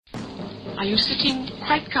Are you sitting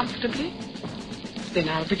quite comfortably? Then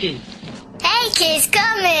I'll begin. Hey Kids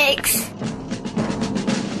Comics!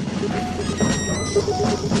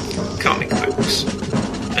 Comic books.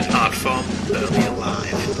 An art form barely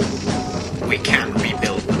alive. We can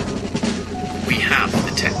rebuild them. We have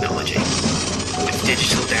the technology. With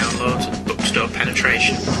digital downloads and bookstore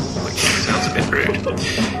penetration, which sounds a bit rude,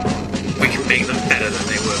 we can make them better than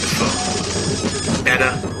they were before.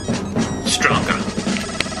 Better, stronger,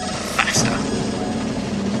 faster.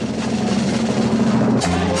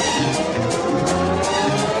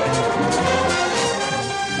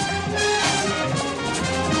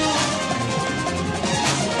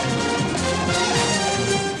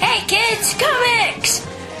 Hey Kids Comics!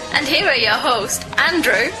 And here are your hosts,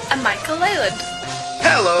 Andrew and Michael Leyland.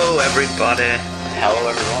 Hello everybody. Hello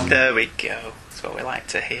everyone. There we go. That's what we like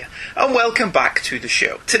to hear. And welcome back to the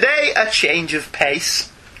show. Today, a change of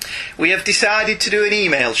pace. We have decided to do an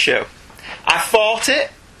email show. I fought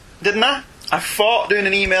it, didn't I? I fought doing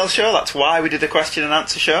an email show. That's why we did a question and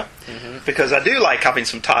answer show. Because I do like having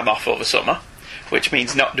some time off over summer, which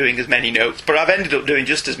means not doing as many notes. But I've ended up doing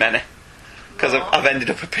just as many. Because I've ended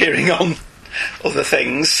up appearing on other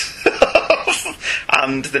things.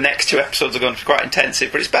 And the next two episodes are going to be quite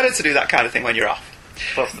intensive. But it's better to do that kind of thing when you're off.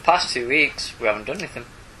 But for the past 2 weeks, we haven't done anything.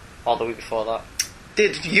 Or the week before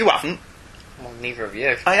that. You haven't? Well, neither of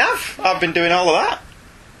you. I have. I've been doing all of that.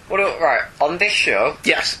 Well, right, on this show,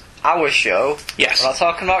 Yes. our show, Yes. we're not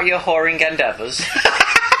talking about your whoring endeavours.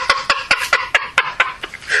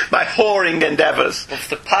 My whoring endeavours. But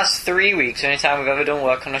for the past 3 weeks, the only time we've ever done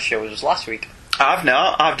work on a show was last week. I've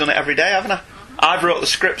not. I've done it every day, haven't I? I've wrote the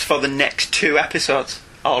scripts for the next 2 episodes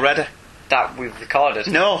already. That we've recorded.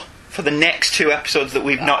 No, for the next 2 episodes that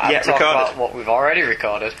we've not I'm yet talking recorded. about what we've already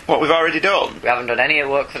recorded. What we've already done? We haven't done any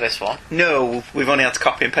work for this one. No, we've only had to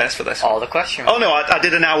copy and paste for this one. Or the question. Oh no, I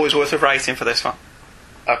did an hour's worth of writing for this one.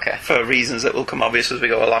 Okay. For reasons that will come obvious as we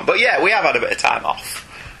go along. But yeah, we have had a bit of time off.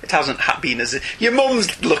 It hasn't been as if... Your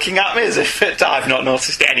mum's looking at me as if I've not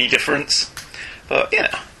noticed any difference. But, you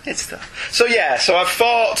know, it's there. So yeah, so I've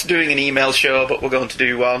thought doing an email show, but we're going to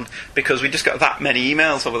do one because we just got that many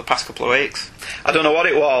emails over the past couple of weeks. I don't know what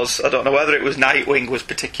it was. I don't know whether it was Nightwing was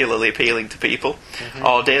particularly appealing to people,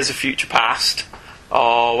 or Days of Future Past,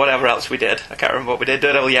 or whatever else we did. I can't remember what we did.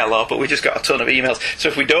 Daredevil Yellow, but we just got a ton of emails. So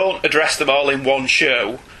if we don't address them all in one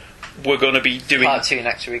show, we're going to be doing Part 2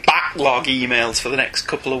 next week. backlog emails for the next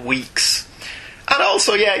couple of weeks. And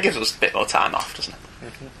also, yeah, it gives us a bit more time off, doesn't it?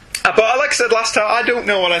 But like I said last time, I don't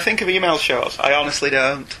know what I think of email shows. I honestly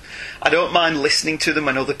don't. I don't mind listening to them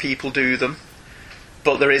when other people do them.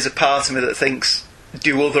 But there is a part of me that thinks,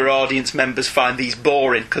 do other audience members find these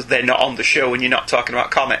boring because they're not on the show and you're not talking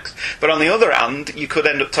about comics? But on the other hand, you could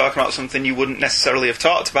end up talking about something you wouldn't necessarily have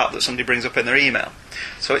talked about that somebody brings up in their email.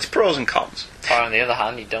 So it's pros and cons. Or on the other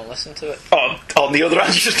hand, you don't listen to it. On the other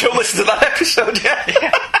hand, you just don't listen to that episode,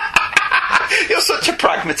 yeah. You're such a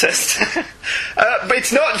pragmatist. But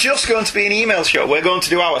it's not just going to be an email show. We're going to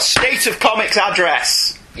do our State of Comics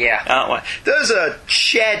address, Yeah. aren't we? There's a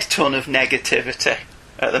shed ton of negativity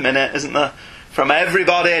at the minute, isn't there? From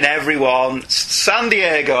everybody and everyone. San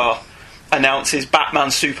Diego announces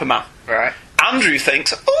Batman Superman. Right. Andrew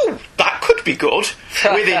thinks, oh, that could be good.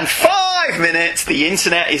 Within 5 minutes, the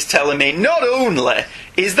internet is telling me not only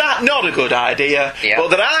is that not a good idea, but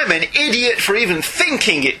that I'm an idiot for even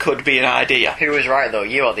thinking it could be an idea. Who was right, though?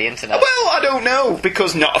 You or the internet? Well, I don't know,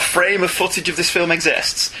 because not a frame of footage of this film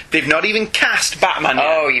exists. They've not even cast Batman yet.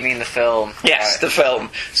 Oh, you mean the film? Yes, Right. the film.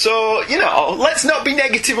 So, you know, let's not be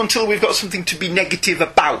negative until we've got something to be negative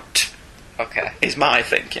about. Okay. Is my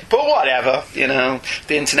thinking. But whatever, you know,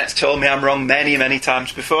 the internet's told me I'm wrong many, many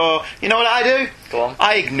times before. You know what I do? Go on.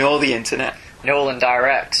 I ignore the internet. Nolan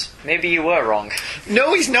directs. Maybe you were wrong.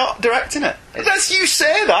 No, he's not directing it. That's you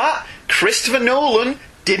say that. Christopher Nolan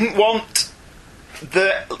didn't want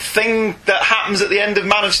the thing that happens at the end of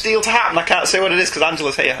Man of Steel to happen. I can't say what it is because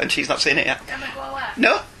Angela's here and she's not seen it yet.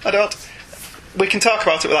 No, I don't. We can talk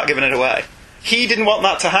about it without giving it away. He didn't want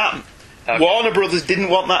that to happen. Okay. Warner Brothers didn't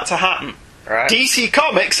want that to happen. Right. DC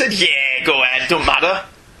Comics said, yeah, go ahead, don't matter.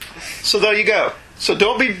 So there you go. So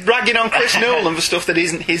don't be ragging on Chris Nolan for stuff that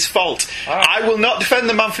isn't his fault. Right. I will not defend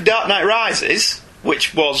the man for Dark Knight Rises,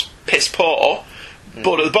 which was piss poor,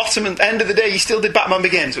 but at the bottom and end of the day, he still did Batman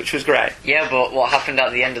Begins, which was great. Yeah, but what happened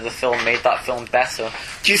at the end of the film made that film better.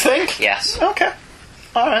 Do you think? Yes. Okay.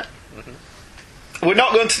 Alright. We're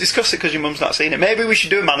not going to discuss it because your mum's not seen it. Maybe we should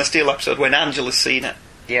do a Man of Steel episode when Angela's seen it.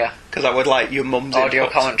 Yeah. Because I would like your mum's Audio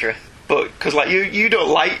inputs. commentary. But, because like, you don't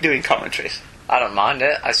like doing commentaries. I don't mind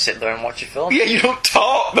it. I sit there and watch a film. Yeah, you don't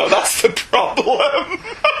talk though, that's the problem.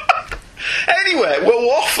 Anyway, we're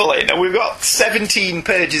waffling, and we've got 17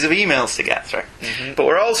 pages of emails to get through. But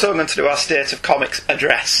we're also going to do our State of Comics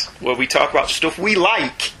address, where we talk about stuff we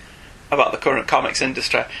like about the current comics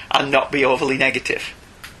industry and not be overly negative,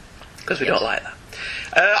 because we don't like that.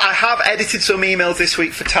 I have edited some emails this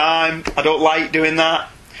week for time. I don't like doing that,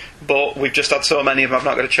 but we've just had so many of them, I've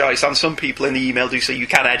not got a choice. And some people in the email do say you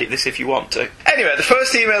can edit this if you want to. Anyway, the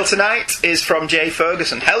first email tonight is from Jay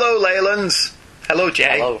Ferguson. Hello, Leylands. Hello,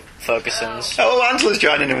 Jay. Hello, Fergusons. Oh, Angela's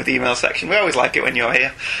joining in with the email section. We always like it when you're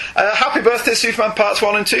here. Happy birthday, Superman Parts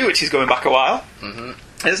 1 and 2, which is going back a while.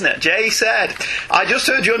 Isn't it? Jay said, I just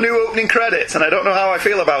heard your new opening credits and I don't know how I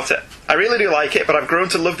feel about it. I really do like it, but I've grown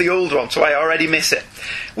to love the old one, so I already miss it.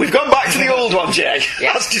 We've gone back to the old one, Jay,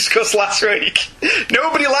 as discussed last week.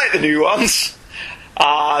 Nobody liked the new ones.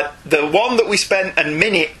 The one that we spent a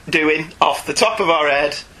minute doing off the top of our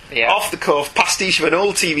head, off the cuff, pastiche of an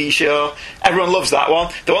old TV show, everyone loves that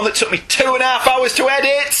one. The one that took me 2.5 hours to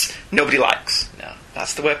edit, nobody likes. No.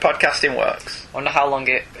 That's the way podcasting works. I wonder how long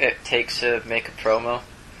it takes to make a promo.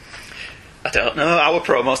 I don't know. Our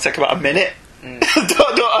promos take about a minute.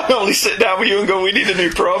 I only sit down with you and go, we need a new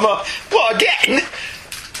promo. What, again?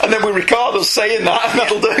 And then we record us saying that, and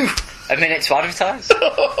that'll do. A minute to advertise?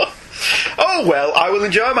 Oh well, I will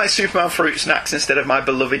enjoy my Superman fruit snacks instead of my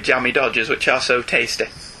beloved Jammy Dodgers, which are so tasty.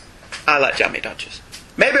 I like Jammy Dodgers.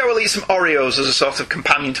 Maybe I will eat some Oreos as a sort of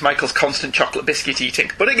companion to Michael's constant chocolate biscuit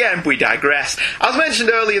eating. But again, we digress. As mentioned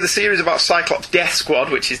earlier, the series about Cyclops' Death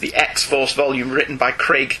Squad, which is the X-Force volume written by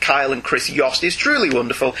Craig Kyle and Chris Yost, is truly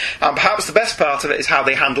wonderful. And perhaps the best part of it is how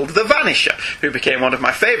they handled the Vanisher, who became one of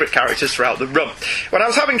my favourite characters throughout the run. When I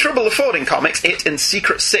was having trouble affording comics, it and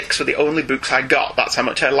Secret Six were the only books I got. That's how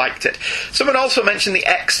much I liked it. Someone also mentioned the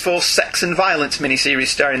X-Force Sex and Violence miniseries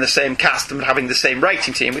starring the same cast and having the same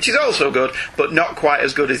writing team, which is also good, but not quite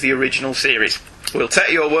as good as the original series. We'll take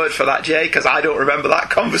your word for that, Jay, because I don't remember that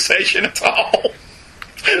conversation at all.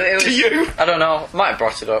 Do you? I don't know. I might have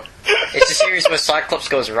brought it up. It's a series where Cyclops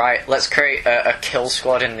goes, right, let's create a kill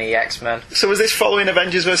squad in the X-Men. So was this following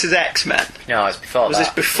Avengers vs. X-Men? No, it's before Was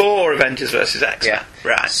this before Avengers vs. X-Men? Yeah.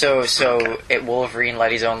 Right. So Wolverine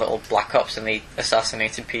led his own little Black Ops and they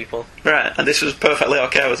assassinated people. Right, and this was perfectly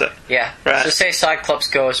okay, was it? Yeah. Right. So say Cyclops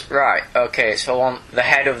goes, right, okay, so I want the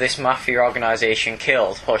head of this mafia organisation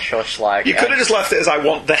killed. Hush, hush, like... You could have just left it as I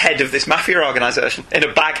want the head of this mafia organisation in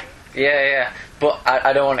a bag. Yeah. But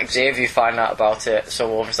I don't want Xavier to find out about it, so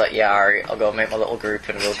Wolverine's like, yeah, alright, I'll go make my little group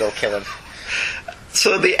and we'll go kill him.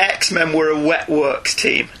 So the X-Men were a wet works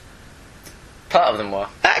team. Part of them were.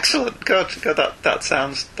 Excellent. Good. That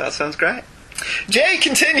sounds great. Jay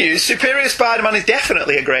continues, Superior Spider-Man is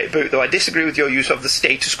definitely a great book, though I disagree with your use of the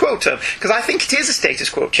status quo term, because I think it is a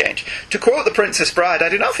status quo change. To quote The Princess Bride, I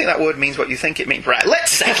do not think that word means what you think it means. Right,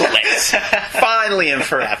 let's settle this. Finally and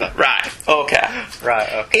forever. Right, okay.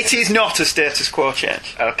 Right, okay. It is not a status quo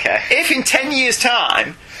change. Okay. If in 10 years'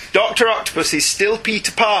 time, Dr. Octopus is still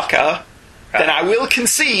Peter Parker, then I will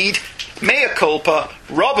concede... Mea culpa,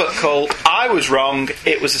 Robert Culp, I was wrong,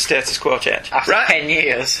 it was a status quo change. After 10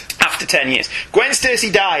 years. After 10 years. Gwen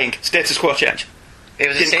Stacy dying, status quo change. It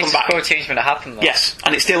was a status quo change when it happened, though. Yes,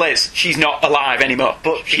 and it still is. She's not alive anymore.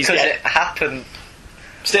 But she's because dead. it happened...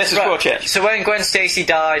 Status quo change. So when Gwen Stacy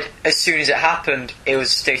died, as soon as it happened, it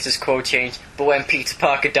was status quo change. But when Peter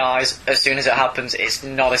Parker dies, as soon as it happens, it's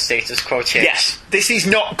not a status quo change. Yes, this is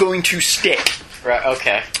not going to stick. Right,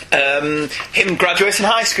 okay. Him graduating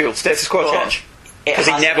high school, status quo change. Because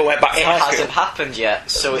he never went back to high school. It hasn't happened yet,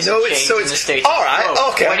 so it's a change in the status quo.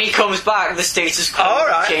 Alright, okay. When he comes back, the status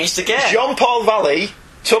quo changed again. Jean-Paul Valley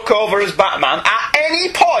took over as Batman. At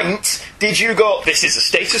any point did you go, this is a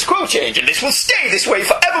status quo change and this will stay this way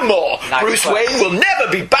forevermore. Bruce Wayne will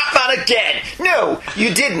never be Batman again. No,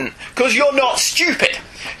 you didn't, because you're not stupid.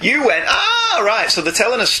 You went, right, so they're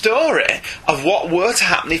telling a story of what were to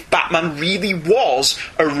happen if Batman really was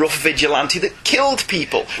a rough vigilante that killed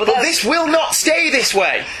people. But this will not stay this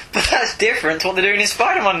way. But that's different to what they're doing in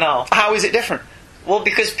Spider-Man now. How is it different? Well,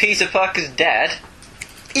 because Peter Parker's dead.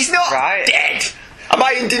 He's not dead. Am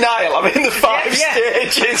I in denial? I'm in the 5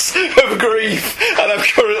 stages of grief, and I'm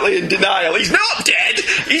currently in denial. He's not dead.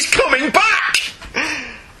 He's coming back.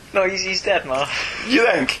 No, he's dead, man. You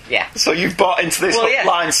think? Yeah. So you've bought into this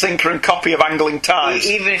line, sinker and copy of Angling Times.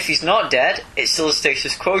 Even if he's not dead, it's still a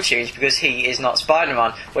status quo change because he is not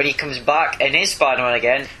Spider-Man. When he comes back and is Spider-Man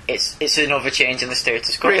again, it's another change in the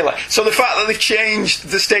status quo. Really? So the fact that they've changed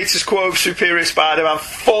the status quo of Superior Spider-Man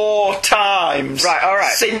 4 times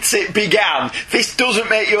since it began, this doesn't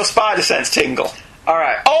make your spider sense tingle.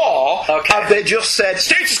 Alright. Or have they just said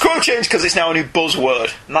status quo change because it's now a new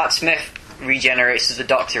buzzword? Matt Smith regenerates as the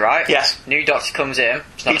Doctor, right? Yes. New Doctor comes in.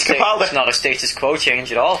 Peter Capaldi. It's not a status quo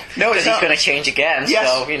change at all. No, it's because not. he's going to change again. Yes,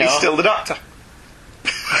 so, you know. he's still the Doctor.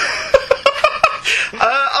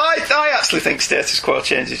 I actually think status quo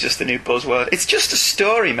change is just the new buzzword. It's just a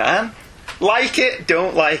story, man. Like it,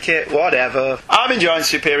 don't like it, whatever. I'm enjoying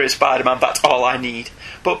Superior Spider-Man, that's all I need.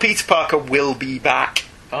 But Peter Parker will be back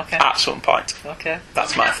at some point. Okay.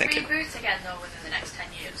 That's my thinking. Reboot again, though, within the next 10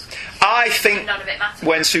 years. I think None of it matters.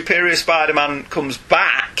 when Superior Spider-Man comes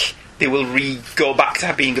back, they will go back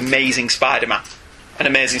to being Amazing Spider-Man. And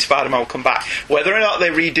Amazing Spider-Man will come back. Whether or not they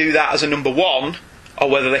redo that as a number 1, or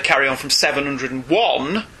whether they carry on from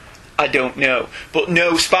 701, I don't know. But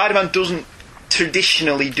no, Spider-Man doesn't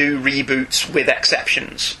traditionally do reboots with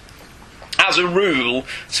exceptions. As a rule,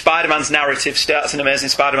 Spider-Man's narrative starts in Amazing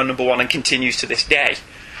Spider-Man number 1 and continues to this day,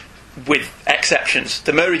 with exceptions.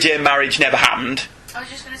 The Mary Jane marriage never happened. I was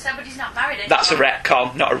just going to say, but he's not married anymore. That's a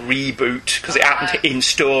retcon, not a reboot, because it happened in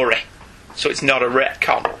story. So it's not a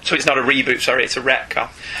retcon. So it's not a reboot, sorry, it's a retcon.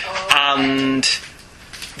 And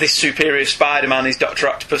this Superior Spider-Man is Dr.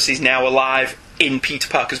 Octopus, is now alive in Peter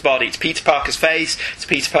Parker's body. It's Peter Parker's face, it's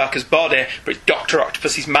Peter Parker's body, but it's Dr.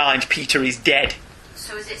 Octopus's mind. Peter is dead.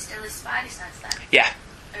 So is it still his Spidey sense then? Yeah,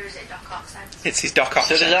 Or is it Doc Ock sense? it's his Doc Ock.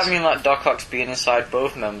 So does that mean like Doc Ock's being inside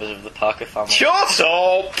both members of the Parker family? Shut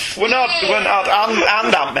up! We're not,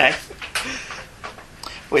 and Aunt May.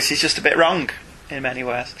 Which is just a bit wrong, in many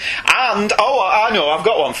ways. And, I know, I've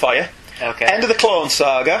got one for you. Okay. End of the Clone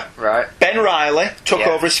Saga. Right. Ben Reilly took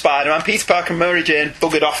over as Spider-Man. Peter Parker and Mary Jane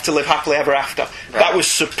buggered off to live happily ever after. Right. That was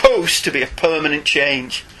supposed to be a permanent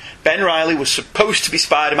change. Ben Reilly was supposed to be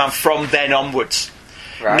Spider-Man from then onwards.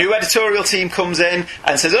 Right. New editorial team comes in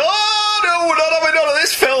and says, "Oh no, we're not having none of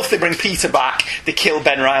this filth." They bring Peter back. They kill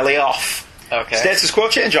Ben Reilly off. Okay. Status quo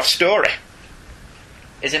change or story?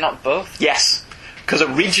 Is it not both? Yes. Because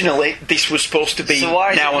originally this was supposed to be So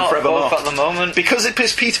why is now it and not forevermore. both at the moment? Because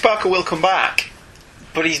Peter Parker will come back.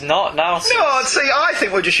 But he's not now. So No, see, I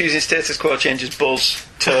think we're just using status quo change as buzz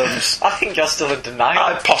terms. I think you're still in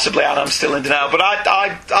denial. Possibly, and I'm still in denial, but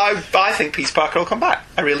I think Peter Parker will come back.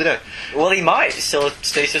 I really do. Well, he might. It's still a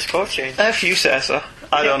status quo change. If you say so.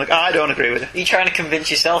 I don't agree with it. Are you trying to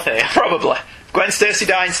convince yourself here? Probably. Gwen Stacy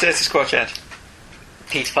dying, status quo change.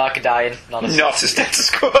 Peter Parker dying, not a Not a status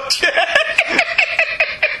quo change.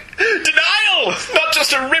 Denial! Not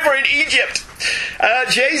just a river in Egypt.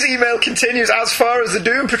 Jay's email continues. As far as the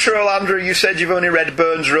Doom Patrol, Andrew, you said you've only read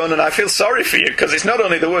Byrne's run, and I feel sorry for you, because it's not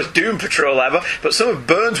only the worst Doom Patrol ever, but some of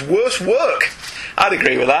Byrne's worst work. I'd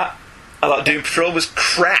agree with that. I thought Doom Patrol was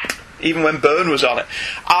crap, even when Byrne was on it.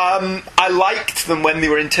 I liked them when they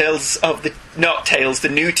were in the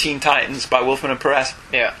New Teen Titans by Wolfman and Perez.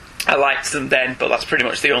 Yeah. I liked them then, but that's pretty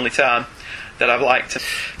much the only time that I've liked him.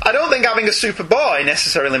 I don't think having a Superboy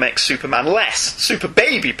necessarily makes Superman less. Super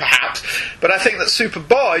Baby, perhaps, but I think that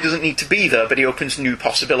Superboy doesn't need to be there, but he opens new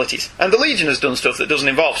possibilities. And the Legion has done stuff that doesn't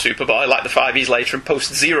involve Superboy, like the 5 years later and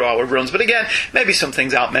post-Zero Hour runs, but again, maybe some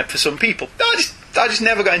things aren't meant for some people. I just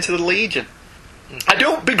never got into the Legion. I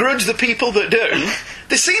don't begrudge the people that do.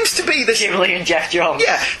 There seems to be this... Jim Lee and Jeff Johns.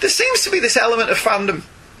 Yeah, there seems to be this element of fandom.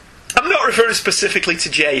 I'm not referring specifically to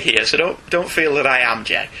Jay here, so don't feel that I am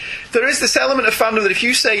Jay. There is this element of fandom that if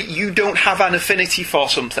you say you don't have an affinity for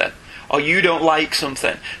something, or you don't like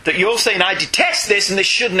something, that you're saying, I detest this and this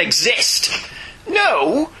shouldn't exist.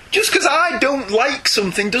 No, just because I don't like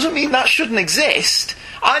something doesn't mean that shouldn't exist.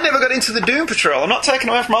 I never got into the Doom Patrol. I'm not taking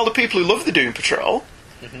away from all the people who love the Doom Patrol.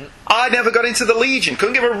 Mm-hmm. I never got into the Legion.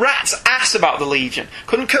 Couldn't give a rat's ass about the Legion.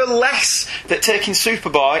 Couldn't care less that taking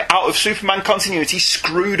Superboy out of Superman continuity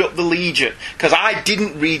screwed up the Legion. Because I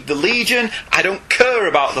didn't read the Legion. I don't care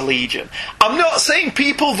about the Legion. I'm not saying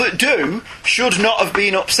people that do should not have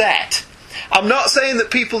been upset. I'm not saying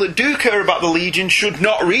that people that do care about the Legion should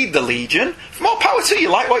not read the Legion. More power to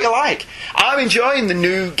you. Like what you like. I'm enjoying the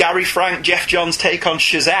new Gary Frank, Jeff Johns take on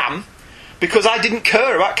Shazam because I didn't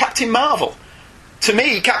care about Captain Marvel. To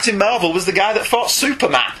me, Captain Marvel was the guy that fought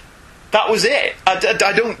Superman. That was it.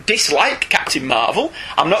 I don't dislike Captain Marvel.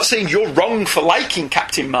 I'm not saying you're wrong for liking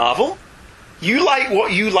Captain Marvel. You like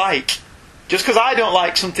what you like. Just because I don't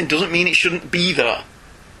like something doesn't mean it shouldn't be there.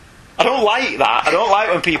 I don't like that. I don't like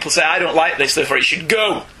when people say, I don't like this, therefore it should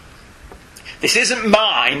go. This isn't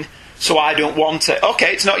mine, so I don't want it.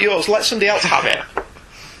 Okay, it's not yours. Let somebody else have it.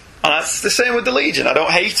 And that's the same with the Legion. I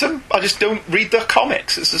don't hate them. I just don't read their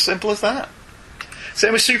comics. It's as simple as that.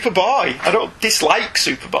 Same with Superboy. I don't dislike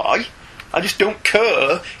Superboy. I just don't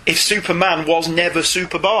care if Superman was never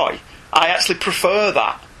Superboy. I actually prefer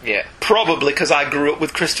that. Yeah. Probably because I grew up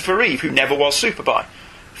with Christopher Reeve, who never was Superboy.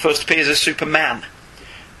 First appears as Superman.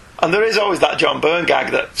 And there is always that John Byrne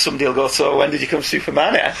gag that somebody will go, so when did you become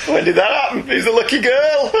Superman? Yeah? When did that happen? Who's the lucky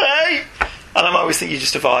girl? Hey! And I'm always thinking you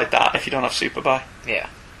just avoid that if you don't have Superboy. Yeah.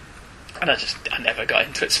 And I never got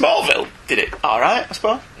into it. Smallville did it alright, I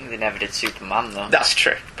suppose. They never did Superman, though. That's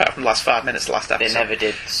true. Apart from the last 5 minutes of the last episode. They never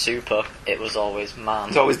did Super. It was always Man.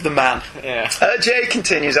 It's always the man. Yeah. Jay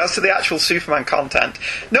continues, as to the actual Superman content,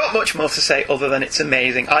 not much more to say other than it's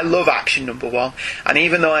amazing. I love action, number one. And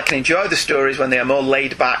even though I can enjoy the stories when they are more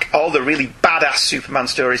laid back, all the really badass Superman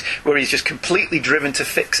stories where he's just completely driven to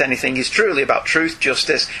fix anything is truly about truth,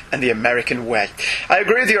 justice, and the American way. I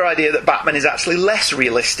agree with your idea that Batman is actually less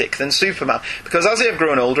realistic than Superman, because as I have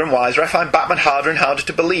grown older and wiser, I find Batman harder and harder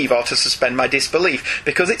to believe or to suspend my disbelief,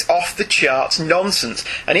 because it's off the charts nonsense.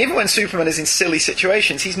 And even when Superman is in silly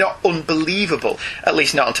situations, he's not unbelievable, at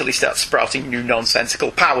least not until he starts sprouting new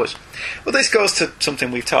nonsensical powers. Well, this goes to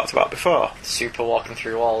something we've talked about before. Super walking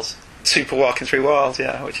through walls. Super walking through walls,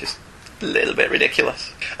 yeah, which is a little bit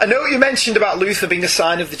ridiculous. I know you mentioned about Luthor being a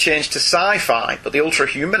sign of the change to sci-fi, but the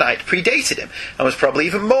Ultra-Humanite predated him, and was probably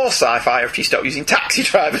even more sci-fi after he stopped using taxi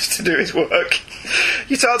drivers to do his work.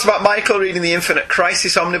 You talked about Michael reading the Infinite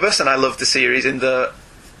Crisis omnibus, and I loved the series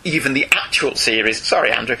even the actual series.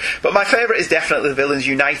 Sorry, Andrew. But my favourite is definitely the Villains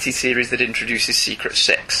United series that introduces Secret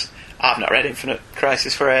Six. I've not read Infinite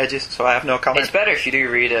Crisis for ages, so I have no comment. It's better if you do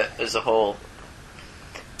read it as a whole.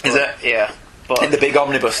 Is it? Yeah. But in the big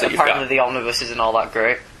omnibus that you've got? Apparently the omnibus isn't all that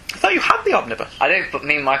great. I thought you had the omnibus. I do, but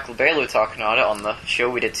me and Michael Bailey were talking about it on the show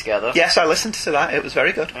we did together. Yes, I listened to that. It was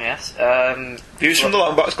very good. Yes. Views from the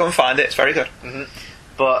Long Box, go and find it. It's very good. Mm-hmm.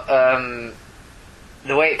 But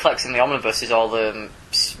the way it collects in the omnibus is all the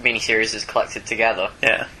mini-series is collected together.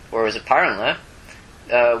 Yeah. Whereas apparently,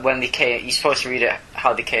 when they came, you're supposed to read it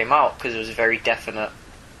how they came out, because it was a very definite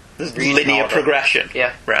linear progression.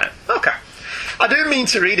 Yeah. Right. Okay. I do mean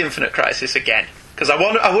to read Infinite Crisis again, because I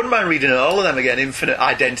wouldn't mind reading all of them again. Infinite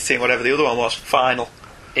Identity and whatever the other one was. Final.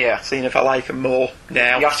 Yeah. Seeing if I like them more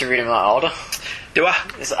now. You have to read them in that order. Do I?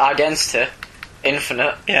 It's Identity,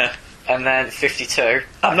 Infinite. Yeah. And then 52.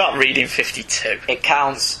 I'm not reading 52. It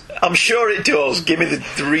counts. I'm sure it does. Give me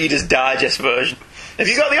the Reader's Digest version. Have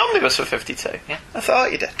you got the omnibus for 52? Yeah. I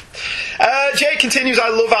thought you did. Jay continues, I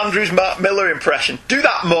love Andrew's Mark Miller impression. Do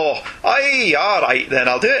that more. Aye, alright then,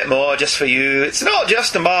 I'll do it more just for you. It's not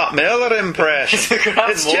just a Mark Miller impression.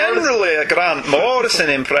 It's generally a Grant Morrison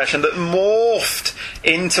impression that morphed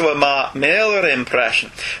into a Mark Miller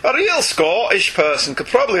impression. A real Scottish person could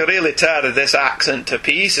probably really tear this accent to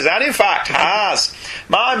pieces, and in fact has.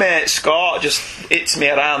 My mate Scott just hits me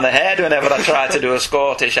around the head whenever I try to do a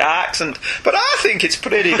Scottish accent, but I think it's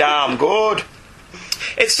pretty damn good.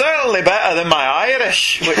 It's certainly better than my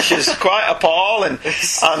Irish, which is quite appalling.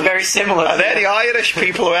 It's very similar. And any Irish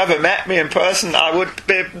people who ever met me in person, I would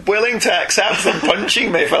be willing to accept them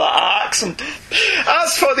punching me for that accent.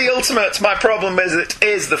 As for the ultimate, my problem is it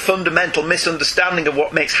is the fundamental misunderstanding of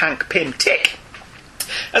what makes Hank Pym tick.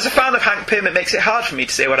 As a fan of Hank Pym, it makes it hard for me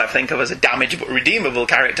to say what I think of as a damaged but redeemable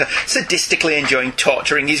character, sadistically enjoying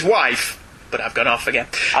torturing his wife. But I've gone off again.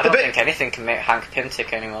 I don't think anything can make Hank Pym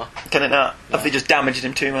tick anymore. Can it not? No. Have they just damaged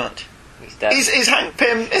him too much? He's dead. Is Hank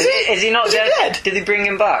Pym... Is he not dead? Did they bring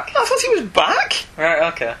him back? I thought he was back.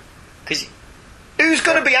 Right, okay. Cause who's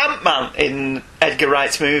going to be Ant-Man in Edgar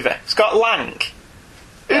Wright's movie? Scott Lang.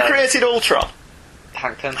 Who created Ultron?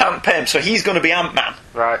 Hank Pym. Hank Pym, so he's going to be Ant-Man.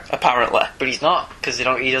 Right. Apparently. But he's not, because he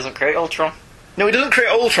doesn't create Ultron. No, he doesn't create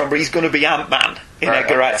Ultron, but he's going to be Ant-Man in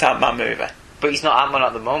Edgar Wright's Ant-Man movie. But he's not Ant-Man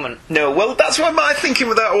at the moment. No, well, that's what my thinking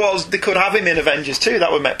with that was. They could have him in Avengers 2.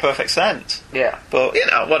 That would make perfect sense. Yeah. But,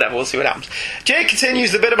 whatever. We'll see what happens. Jay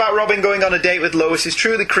continues, the bit about Robin going on a date with Lois is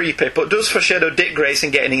truly creepy, but does foreshadow Dick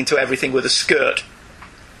Grayson getting into everything with a skirt.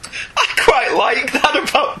 I quite like that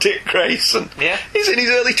about Dick Grayson. Yeah. He's in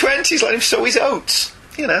his early 20s. Let him sow his oats.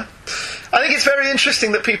 I think it's very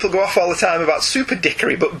interesting that people go off all the time about super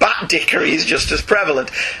dickery, but bat dickery is just as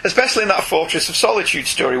prevalent, especially in that Fortress of Solitude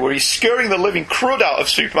story where he's scurrying the living crud out of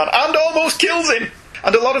Superman and almost kills him.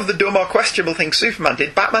 And a lot of the dumb or questionable things Superman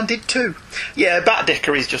did, Batman did too. Yeah, bat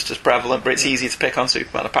dickery is just as prevalent, but it's easy to pick on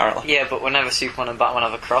Superman, apparently. Yeah, but whenever Superman and Batman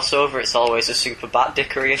have a crossover, it's always a super bat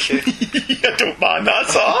dickery issue. I don't mind that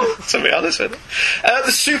at all, to be honest with you. The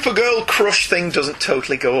Supergirl crush thing doesn't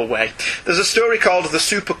totally go away. There's a story called The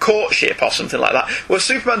Super Courtship or something like that, where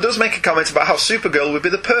Superman does make a comment about how Supergirl would be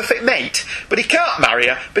the perfect mate, but he can't marry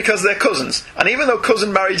her because they're cousins. And even though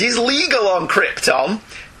cousin marriage is legal on Krypton,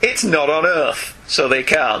 it's not on Earth, so they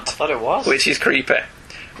can't. I thought it was. Which is creepy.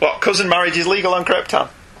 What, cousin marriage is legal on Krypton?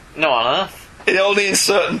 No, on Earth. Only in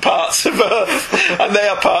certain parts of Earth, and they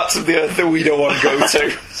are parts of the Earth that we don't want to go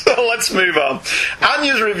to. So let's move on.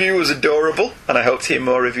 Anya's review was adorable, and I hope to hear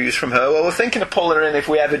more reviews from her. Well, we're thinking of pulling her in if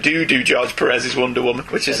we ever do George Perez's Wonder Woman,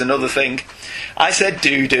 which is another thing. I said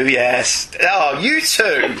do, yes. Oh, you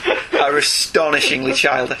two are astonishingly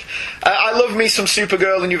childish. I love me some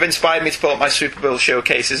Supergirl, and you've inspired me to pull up my Supergirl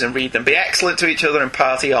showcases and read them. Be excellent to each other and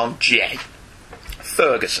party on, Jay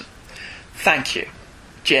Ferguson. Thank you,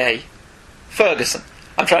 Jay Ferguson.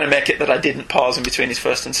 I'm trying to make it that I didn't pause in between his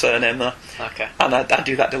first and surname there. Okay. And I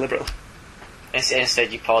do that deliberately.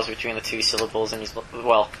 Instead you pause between the two syllables and his...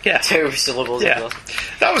 Yeah. 2 syllables. Yeah.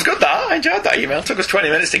 That was good, that. I enjoyed that email. It took us 20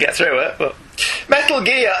 minutes to get through it, but... Metal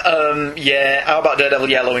Gear, how about Daredevil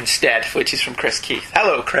Yellow instead, which is from Chris Keith.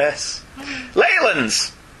 Hello, Chris.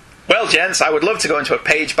 Leylands. Well, gents, I would love to go into a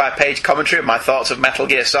page-by-page commentary of my thoughts of Metal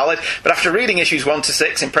Gear Solid, but after reading issues 1 to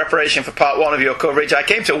 6 in preparation for part 1 of your coverage, I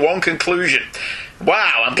came to one conclusion.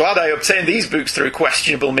 Wow, I'm glad I obtained these books through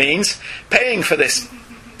questionable means. Paying for this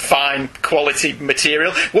fine quality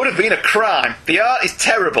material would have been a crime. The art is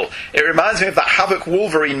terrible. It reminds me of that Havoc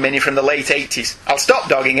Wolverine mini from the late 80s. I'll stop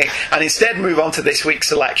dogging it and instead move on to this week's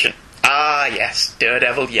selection. Ah, yes,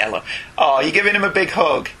 Daredevil Yellow. Oh, you're giving him a big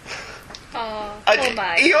hug.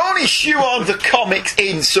 He only shoehorned the comics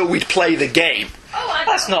in so we'd play the game.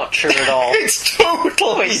 That's not true at all. It's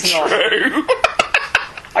totally true.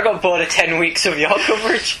 I got bored of 10 weeks of your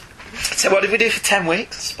coverage. So what did we do for 10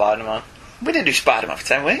 weeks? Spider-Man. We didn't do Spider-Man for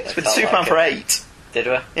 10 weeks. We did Superman like for 8. Did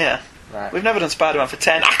we? Yeah. Right. We've never done Spider-Man for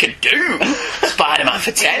 10. I could do Spider-Man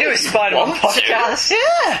for 10. You do a Spider-Man podcast.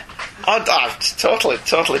 Yeah. I'm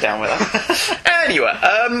totally down with that.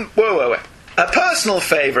 Anyway, where were we? A personal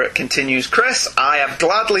favourite, continues Chris. I have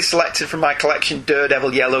gladly selected from my collection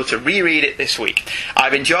Daredevil Yellow to reread it this week.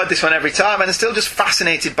 I've enjoyed this one every time and am still just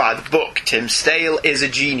fascinated by the book. Tim Stale is a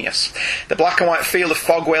genius. The black and white feel of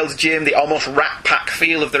Fogwell's gym, the almost Rat Pack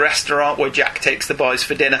feel of the restaurant where Jack takes the boys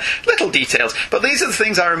for dinner. Little details, but these are the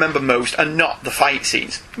things I remember most and not the fight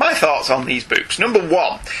scenes. My thoughts on these books. Number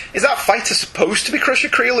 1. Is that fighter supposed to be Crusher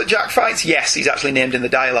Creel that Jack fights? Yes, he's actually named in the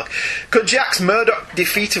dialogue. Could Jack's Murdoch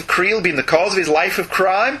defeat of Creel be in the cause of his life of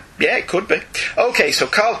crime? Yeah, it could be. Okay, so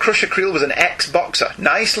Carl Crusher Creel was an ex-boxer.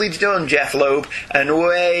 Nicely done, Jeff Loeb, and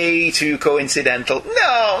way too coincidental.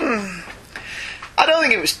 No, I don't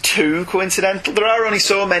think it was too coincidental. There are only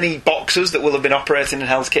so many boxers that will have been operating in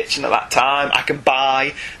Hell's Kitchen at that time. I can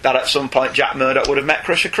buy that at some point Jack Murdoch would have met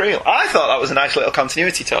Crusher Creel. I thought that was a nice little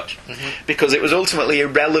continuity touch, because it was ultimately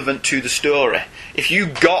irrelevant to the story. If you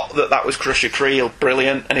got that was Crusher Creel,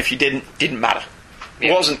 brilliant, and if you didn't matter.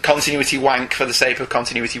 It wasn't continuity wank for the sake of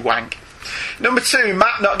continuity wank. Number 2,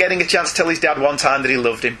 Matt not getting a chance to tell his dad one time that he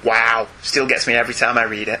loved him. Wow, still gets me every time I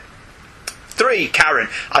read it. 3, Karen.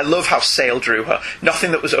 I love how Sale drew her. Nothing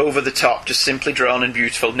that was over the top, just simply drawn and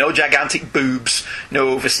beautiful. No gigantic boobs, no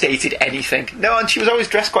overstated anything. No, and she was always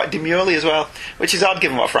dressed quite demurely as well, which is odd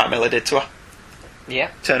given what Frank Miller did to her. Yeah.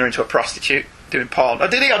 Turn her into a prostitute. Doing porn. Or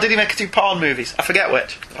did he make her do porn movies? I forget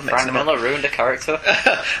which. Frank Miller ruined a character.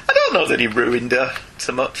 I don't know that he ruined her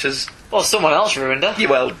so much as... Well, someone else ruined her. Yeah,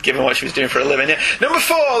 well, given what she was doing for a living, yeah. Number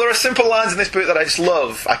 4, there are simple lines in this book that I just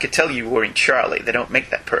love. I could tell you were in Charlie. They don't make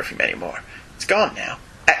that perfume anymore. It's gone now.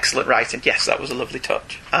 Excellent writing. Yes, that was a lovely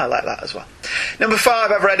touch. I like that as well. Number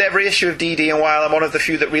 5, I've read every issue of DD, and while I'm one of the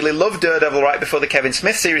few that really loved Daredevil right before the Kevin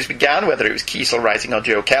Smith series began, whether it was Kiesel writing or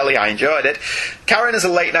Joe Kelly, I enjoyed it. Karen as a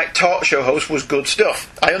late-night talk show host was good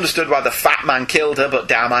stuff. I understood why the fat man killed her, but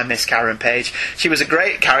damn, I miss Karen Page. She was a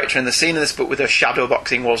great character, and the scene in this book with her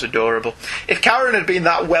shadowboxing was adorable. If Karen had been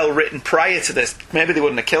that well-written prior to this, maybe they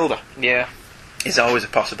wouldn't have killed her. Yeah. Is always a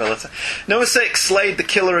possibility. Number 6, Slade, the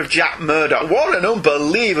killer of Jack Murdoch. What an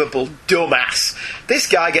unbelievable dumbass. This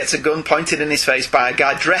guy gets a gun pointed in his face by a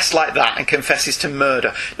guy dressed like that and confesses to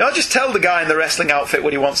murder. Not just tell the guy in the wrestling outfit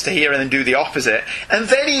what he wants to hear and then do the opposite, and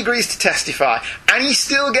then he agrees to testify, and he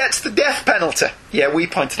still gets the death penalty. Yeah, we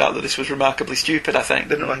pointed out that this was remarkably stupid, I think,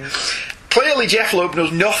 didn't we? Clearly Jeff Loeb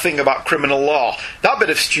knows nothing about criminal law. That bit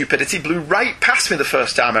of stupidity blew right past me the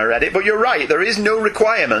first time I read it, but you're right, there is no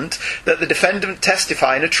requirement that the defendant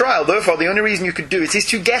testify in a trial. Therefore, the only reason you could do it is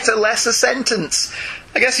to get a lesser sentence.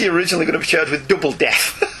 I guess you're originally going to be charged with double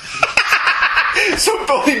death.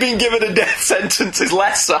 Somebody being given a death sentence is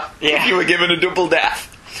lesser if you were given a double death.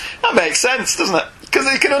 That makes sense, doesn't it? Because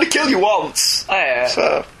they can only kill you once. Oh, yeah.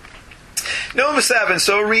 So... Number 7,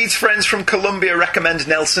 so Reed's friends from Columbia recommend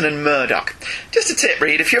Nelson and Murdoch. Just a tip,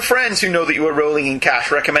 Reed, if your friends who know that you are rolling in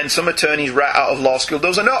cash recommend some attorneys right out of law school,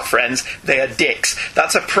 those are not friends, they are dicks.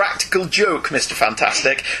 That's a practical joke, Mr.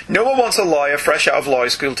 Fantastic. No one wants a lawyer fresh out of law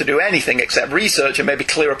school to do anything except research and maybe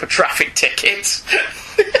clear up a traffic ticket.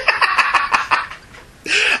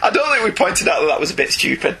 I don't think we pointed out that was a bit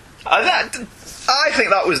stupid. I think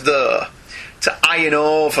that was there to iron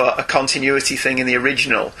over a continuity thing in the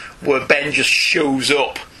original, where Ben just shows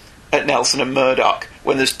up at Nelson and Murdoch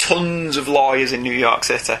when there's tons of lawyers in New York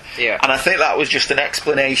City. Yeah. And I think that was just an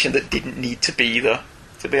explanation that didn't need to be there,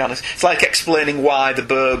 to be honest. It's like explaining why the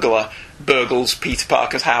burglar burgles Peter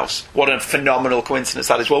Parker's house. What a phenomenal coincidence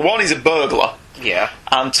that is. Well, one, he's a burglar. Yeah.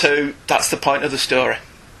 And two, that's the point of the story.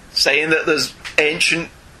 Saying that there's ancient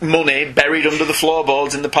money buried under the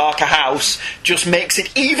floorboards in the Parker house just makes it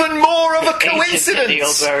even more of a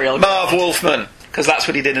coincidence. Marv Wolfman. Because that's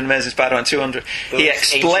what he did in Amazing Spider-Man 200. He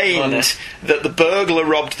explained that the burglar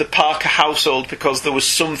robbed the Parker household because there was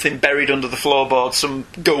something buried under the floorboards, some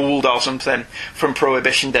gold or something from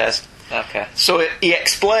Prohibition days. Okay. So he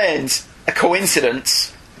explains a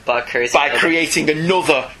coincidence by creating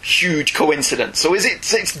another huge coincidence. So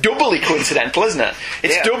it's doubly coincidental, isn't it?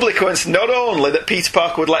 It's doubly coincidental. Not only that Peter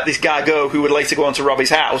Parker would let this guy go, who would later go on to rob his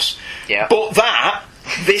house, but that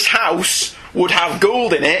this house would have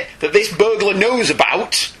gold in it that this burglar knows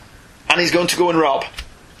about, and he's going to go and rob.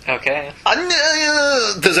 Okay. And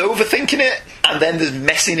there's overthinking it, and then there's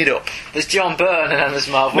messing it up. There's John Byrne, and then there's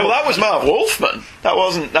Marv Wolfman. No, that was Marv Wolfman. That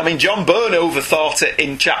wasn't... I mean, John Byrne overthought it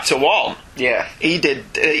in Chapter 1. Yeah. He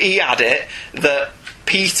had it that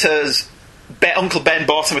Peter's... Uncle Ben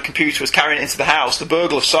bought him a computer, was carrying it into the house. The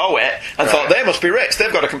burglar saw it and thought, they must be rich.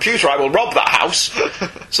 They've got a computer. I will rob that house.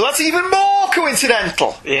 So that's even more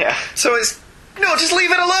coincidental. Yeah. So it's... No, just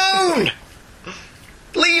leave it alone.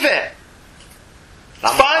 Leave it.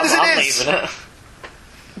 Fine as it is. Leaving it.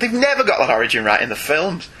 They've never got that origin right in the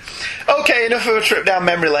films. Okay, enough of a trip down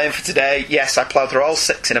memory lane for today. Yes, I ploughed through all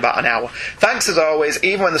 6 in about an hour. Thanks as always,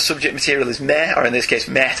 even when the subject material is meh, or in this case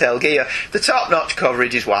Metal Gear, the top-notch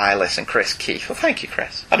coverage is why I listen. Chris Keith. Well, thank you,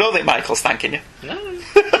 Chris. I don't think Michael's thanking you. No.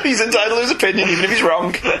 He's entitled to his opinion, even if he's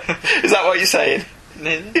wrong. Is that what you're saying?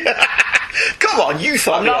 Come on, you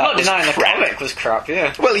thought I'm not denying the comic was crap,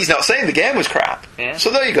 yeah. Well, he's not saying the game was crap. Yeah. So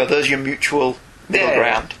there you go, there's your mutual middle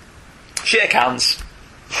ground. Shake hands.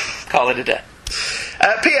 Call it a day.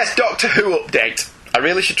 P.S. Doctor Who update. I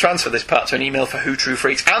really should transfer this part to an email for Who True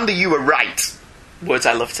Freaks. Andy, you were right. Words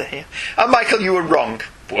I love to hear. And Michael, you were wrong.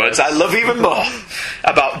 Words I love even more.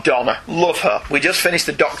 About Donna. Love her. We just finished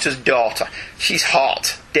The Doctor's Daughter. She's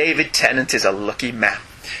hot. David Tennant is a lucky man.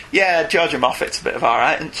 Yeah, Georgia Moffat's a bit of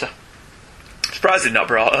alright, isn't she? Surprised they've not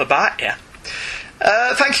brought her back yet.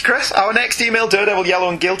 Thank you, Chris. Our next email, Daredevil Yellow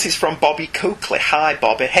and Guilty, is from Bobby Coakley. Hi,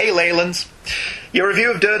 Bobby. Hey, Leylands. Your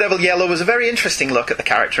review of Daredevil Yellow was a very interesting look at the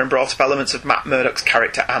character and brought up elements of Matt Murdock's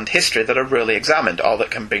character and history that are rarely examined, or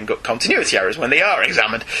that can bring up continuity errors when they are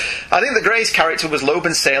examined. I think the Grey's character was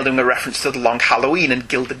Loban Sale doing a reference to The Long Halloween, and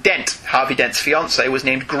Gilda Dent, Harvey Dent's fiancée, was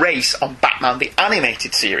named Grace on Batman the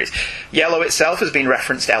Animated Series. Yellow itself has been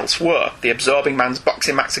referenced elsewhere. The Absorbing Man's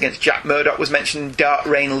boxing match against Jack Murdock was mentioned in Dark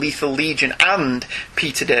Reign, Lethal Legion, and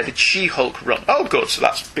Peter David's She-Hulk run. Oh, good, so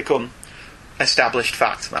that's become established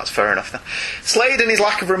fact. That's fair enough then. Slade and his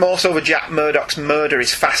lack of remorse over Jack Murdoch's murder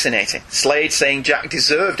is fascinating. Slade saying Jack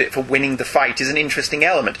deserved it for winning the fight is an interesting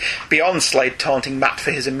element, beyond Slade taunting Matt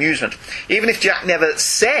for his amusement. Even if Jack never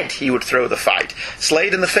said he would throw the fight,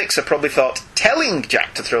 Slade and the Fixer probably thought telling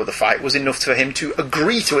Jack to throw the fight was enough for him to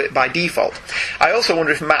agree to it by default. I also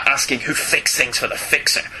wonder if Matt asking who fixed things for the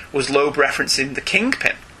Fixer was Loeb referencing the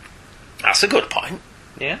Kingpin. That's a good point.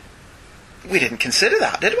 Yeah. We didn't consider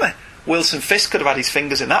that, did we? Wilson Fisk could have had his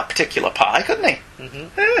fingers in that particular pie, couldn't he?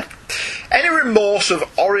 Mm-hmm. Yeah. Any remorse of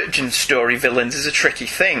origin story villains is a tricky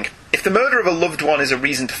thing. If the murder of a loved one is a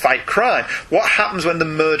reason to fight crime, what happens when the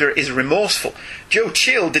murderer is remorseful? Joe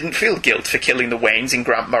Chill didn't feel guilt for killing the Waynes in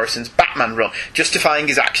Grant Morrison's Batman run, justifying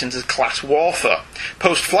his actions as class warfare.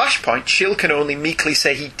 Post-Flashpoint, Chill can only meekly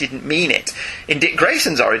say he didn't mean it. In Dick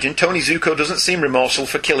Grayson's origin, Tony Zuko doesn't seem remorseful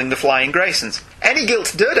for killing the Flying Graysons. Any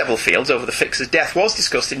guilt Daredevil feels over the Fixer's death was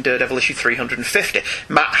discussed in Daredevil issue 350.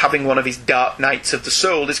 Matt, having one of his dark nights of the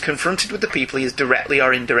soul, is confronted with the people he has directly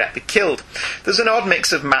or indirectly killed. There's an odd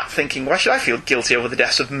mix of Matt thinking, why should I feel guilty over the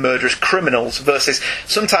deaths of murderous criminals, versus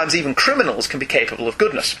sometimes even criminals can be capable of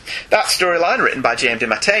goodness. That storyline, written by James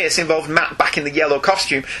DeMatteis, involved Matt back in the yellow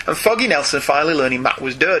costume and Foggy Nelson finally learning Matt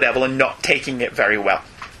was Daredevil and not taking it very well.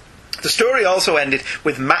 The story also ended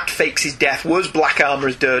with Matt fakes his death, wears black armour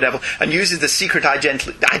as Daredevil, and uses the secret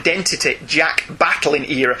identity Jack battling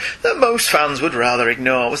era that most fans would rather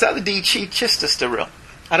ignore. Was that the D. Chichester run?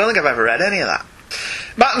 I don't think I've ever read any of that.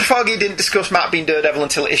 Matt and Foggy didn't discuss Matt being Daredevil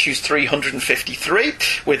until issues 353,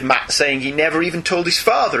 with Matt saying he never even told his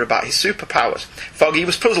father about his superpowers. Foggy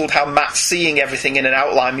was puzzled how Matt seeing everything in an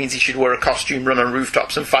outline means he should wear a costume, run on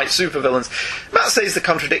rooftops and fight supervillains. Matt says the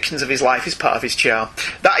contradictions of his life is part of his charm.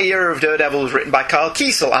 That era of Daredevil was written by Carl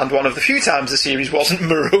Kiesel, and one of the few times the series wasn't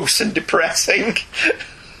morose and depressing.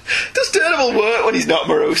 Does Daredevil work when he's not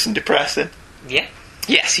morose and depressing? Yeah.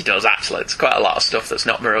 Yes, he does, actually. There's quite a lot of stuff that's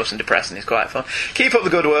not morose and depressing. It's quite fun. Keep up the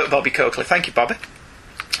good work, Bobby Coakley. Thank you, Bobby.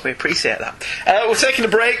 We appreciate that. We're taking a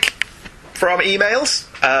break from emails.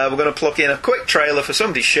 We're going to plug in a quick trailer for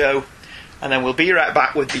somebody's show, and then we'll be right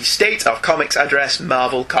back with the State of Comics address,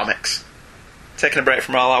 Marvel Comics. Taking a break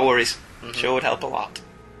from all our worries. Sure would help a lot.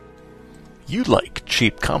 You like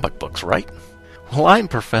cheap comic books, right? Well, I'm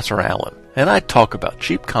Professor Allen, and I talk about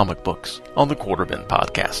cheap comic books on the Quarterbin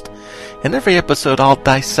Podcast. In every episode, I'll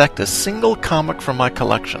dissect a single comic from my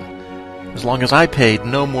collection, as long as I paid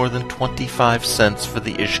no more than 25 cents for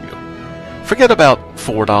the issue. Forget about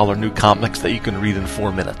 $4 new comics that you can read in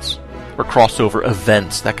 4 minutes, or crossover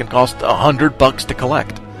events that can cost $100 to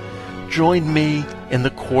collect. Join me in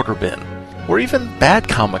the Quarterbin, where even bad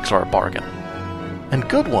comics are a bargain, and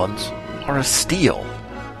good ones are a steal.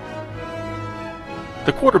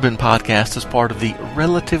 The Quarterbin Podcast is part of the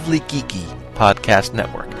Relatively Geeky Podcast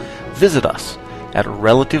Network. Visit us at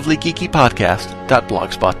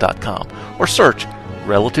relativelygeekypodcast.blogspot.com or search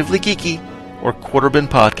Relatively Geeky or Quarterbin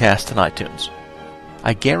Podcast in iTunes.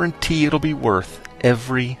 I guarantee it'll be worth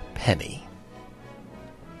every penny.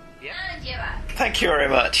 Thank you very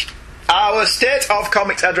much. Our State of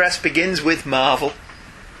Comics address begins with Marvel.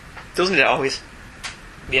 Doesn't it always?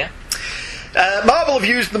 Yeah. Marvel have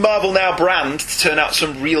used the Marvel Now brand to turn out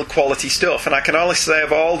some real quality stuff, and I can honestly say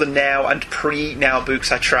of all the Now and pre-Now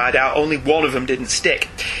books I tried out, only one of them didn't stick.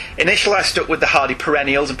 Initially I stuck with the hardy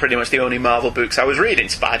perennials and pretty much the only Marvel books I was reading,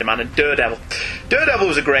 Spider-Man and Daredevil. Daredevil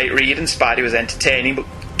was a great read and Spidey was entertaining, but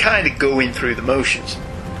kind of going through the motions.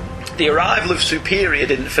 The arrival of Superior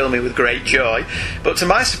didn't fill me with great joy, but to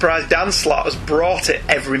my surprise Dan Slott has brought it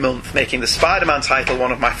every month, making the Spider-Man title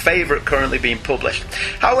one of my favourite currently being published.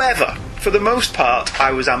 However, for the most part,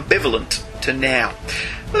 I was ambivalent to Now.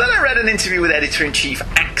 But then I read an interview with Editor-in-Chief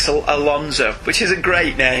Axel Alonso, which is a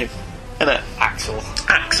great name, isn't it? Axel.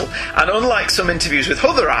 And unlike some interviews with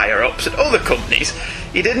other higher-ups at other companies,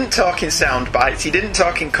 he didn't talk in sound bites, he didn't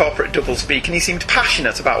talk in corporate doublespeak, and he seemed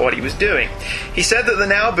passionate about what he was doing. He said that the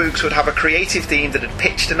Now books would have a creative team that had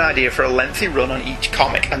pitched an idea for a lengthy run on each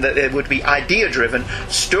comic, and that they would be idea-driven,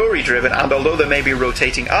 story-driven, and although there may be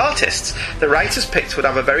rotating artists, the writers picked would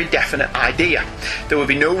have a very definite idea. There would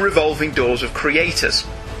be no revolving doors of creators.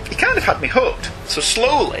 He kind of had me hooked, so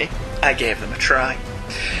slowly I gave them a try.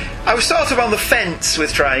 I was sort of on the fence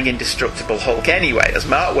with trying Indestructible Hulk anyway, as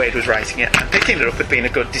Mark Waid was writing it, and picking it up had been a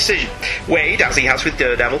good decision. Waid, as he has with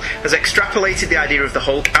Daredevil, has extrapolated the idea of the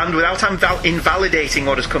Hulk and, without invalidating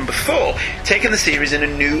what has come before, taken the series in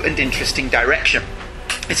a new and interesting direction.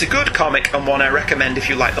 It's a good comic and one I recommend if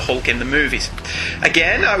you like the Hulk in the movies.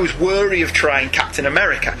 Again, I was wary of trying Captain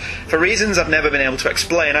America. For reasons I've never been able to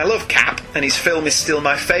explain, I love Cap, and his film is still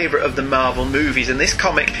my favourite of the Marvel movies, and this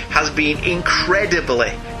comic has been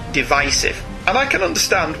incredibly divisive. And I can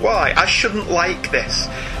understand why. I shouldn't like this.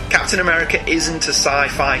 Captain America isn't a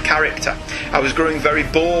sci-fi character. I was growing very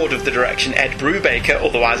bored of the direction Ed Brubaker,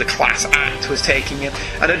 otherwise a class act, was taking him,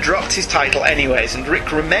 and had dropped his title anyways, and Rick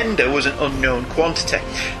Remender was an unknown quantity.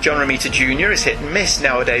 John Romita Jr. is hit and miss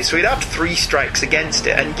nowadays, so he'd had 3 strikes against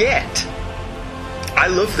it, and yet I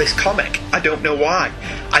love this comic. I don't know why.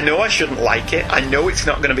 I know I shouldn't like it. I know it's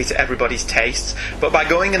not going to be to everybody's tastes, but by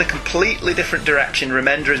going in a completely different direction,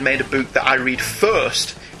 Remender has made a book that I read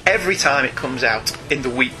first every time it comes out, in the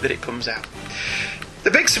week that it comes out.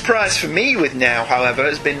 The big surprise for me with Now, however,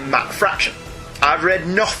 has been Matt Fraction. I've read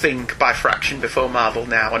nothing by Fraction before Marvel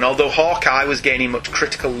Now, and although Hawkeye was gaining much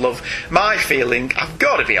critical love, my feeling, I've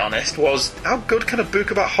got to be honest, was how good can a book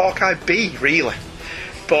about Hawkeye be, really?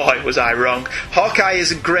 Boy, was I wrong. Hawkeye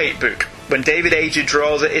is a great book. When David Ager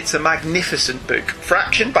draws it, it's a magnificent book.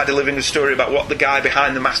 Fraction, by delivering a story about what the guy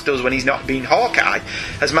behind the mask does when he's not being Hawkeye,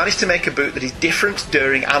 has managed to make a book that is different,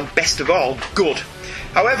 daring, and, best of all, good.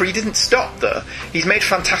 However, he didn't stop there. He's made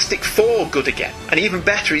Fantastic Four good again. And even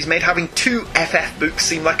better, he's made having 2 FF books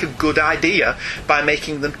seem like a good idea by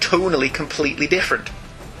making them tonally completely different.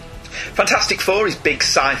 Fantastic Four is big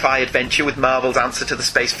sci-fi adventure with Marvel's answer to the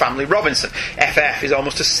space family Robinson. FF is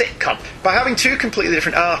almost a sitcom. By having two completely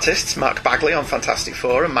different artists, Mark Bagley on Fantastic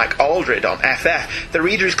Four and Mike Aldred on FF, the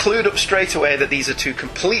reader is clued up straight away that these are two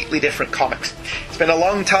completely different comics. It's been a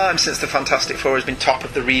long time since the Fantastic Four has been top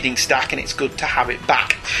of the reading stack, and it's good to have it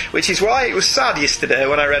back. Which is why it was sad yesterday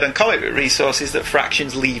when I read on Comic Book Resources that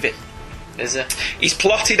Fraction's leaving. Is it? He's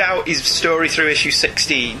plotted out his story through issue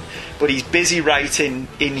 16, but he's busy writing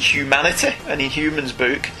Inhumanity, an Inhumans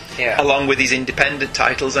book, along with his independent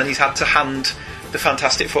titles, and he's had to hand the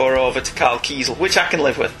Fantastic Four over to Carl Kiesel, which I can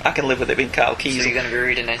live with. I can live with it being Carl Kiesel. So you're going to be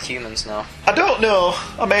reading Inhumans now? I don't know.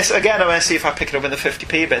 I may see if I pick it up in the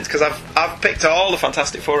 50p bins, because I've picked all the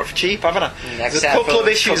Fantastic Four up for cheap, haven't I? There's a couple of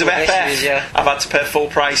issues of FF I've had to pay full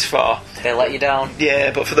price for. They let you down?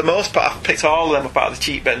 Yeah, but for the most part I've picked all of them up out of the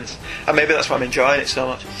cheap bins, and maybe that's why I'm enjoying it so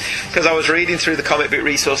much. Because I was reading through the Comic Book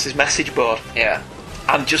Resources message board,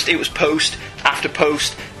 and just it was post after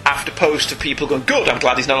post after post of people going, good, I'm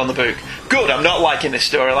glad he's not on the book. Good, I'm not liking this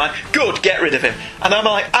storyline. Good, get rid of him. And I'm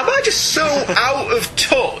like, am I just so out of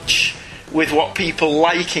touch with what people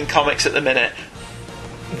like in comics at the minute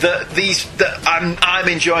that I'm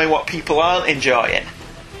enjoying what people aren't enjoying,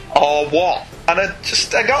 or what? And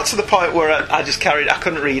I got to the point where I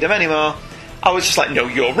couldn't read them anymore. I was just like, no,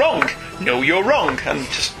 you're wrong. No, you're wrong. And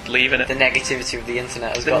just leaving it. The negativity of the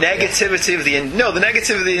internet has the negativity of the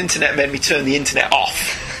negativity of the internet made me turn the internet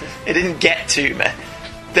off. It didn't get to me.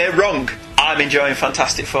 They're wrong. I'm enjoying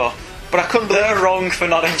Fantastic Four. But I couldn't believe... They're wrong for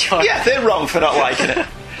not enjoying it. Yeah, they're wrong for not liking it.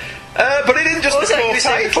 But it didn't just... What was that you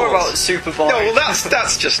said before about Super Bowl? No, well,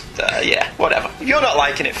 that's just... whatever. If you're not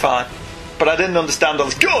liking it, fine. But I didn't understand all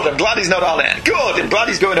this. Good, I'm glad he's not on it. Good, I'm glad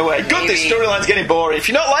he's going away. Good, this storyline's getting boring. If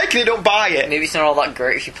you're not liking it, don't buy it. Maybe it's not all that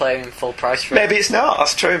great if you play him full price for it. Maybe it's not,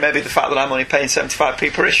 that's true. Maybe the fact that I'm only paying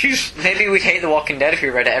 75p per issues. Maybe we'd hate The Walking Dead if we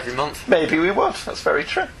read it every month. Maybe we would, that's very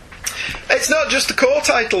true. It's not just the core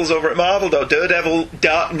titles over at Marvel, though. Daredevil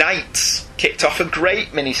Dark Knights kicked off a great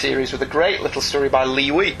miniseries with a great little story by Lee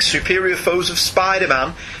Weeks. Superior Foes of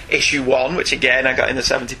Spider-Man, issue 1, which again I got in the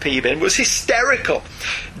 70p bin, was hysterical.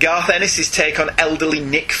 Garth Ennis' take on elderly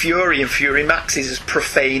Nick Fury and Fury Max is as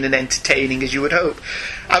profane and entertaining as you would hope.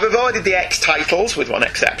 I've avoided the X titles, with one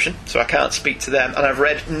exception, so I can't speak to them, and I've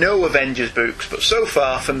read no Avengers books, but so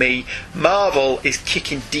far, for me, Marvel is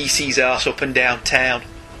kicking DC's arse up and down town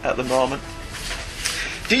at the moment.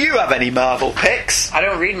 Do you have any Marvel picks? I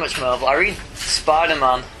don't read much Marvel. I read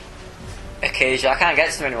Spider-Man occasionally. I can't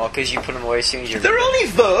get to them anymore because you put them away as soon as you read them. They're only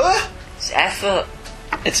there. It's effort.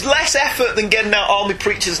 It's less effort than getting out all my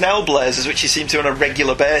Preachers and Hellblazers, which you seem to on a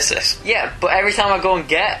regular basis. Yeah, but every time I go and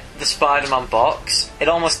get the Spider-Man box, it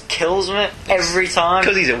almost kills me every time.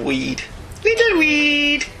 Because he's a weed. Little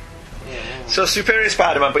weed. Yeah. So Superior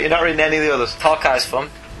Spider-Man, but you're not reading any of the others. Hawkeye's fun.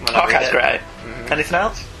 Hawkeye's great. Mm-hmm. Anything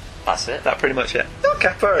else? That's it. That's pretty much it.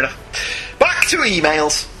 Okay, fair enough. Back to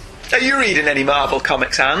emails. Are you reading any Marvel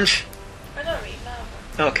comics, Ange? I don't read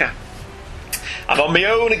Marvel. Okay. I'm on my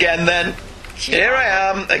own again then. Here I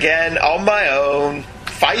am, again, on my own,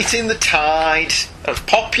 fighting the tide of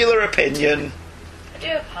popular opinion. I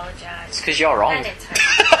do apologise. It's because you're wrong. Men in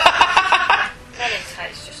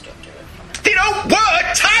tights just don't do it for me. They don't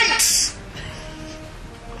wear tights!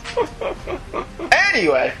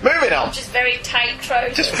 Anyway, moving on. Just very tight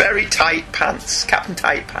trousers. Just very tight pants. Captain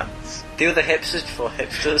Tight Pants. They were the hipsters before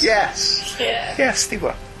hipsters. Yes. Yeah. Yes, they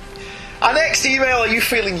were. Our next email, Are You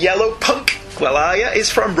Feeling Yellow, Punk? Well, are ya? Is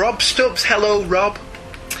from Rob Stubbs. Hello, Rob.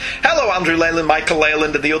 Hello, Andrew Leyland, Michael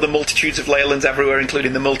Leyland, and the other multitudes of Leylands everywhere,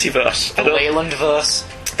 including the multiverse. The Leyland-verse.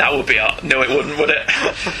 That would be odd. No, it wouldn't, would it?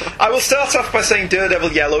 I will start off by saying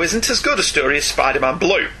Daredevil Yellow isn't as good a story as Spider-Man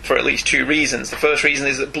Blue, for at least two reasons. The first reason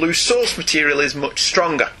is that Blue's source material is much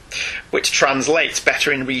stronger, which translates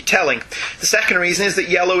better in retelling. The second reason is that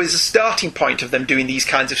Yellow is a starting point of them doing these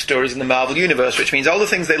kinds of stories in the Marvel Universe, which means all the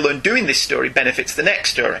things they learn doing this story benefits the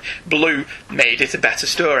next story. Blue made it a better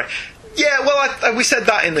story. Yeah, well, we said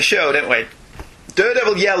that in the show, didn't we?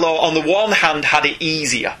 Daredevil Yellow, on the one hand, had it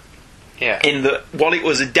easier. Yeah. In that what it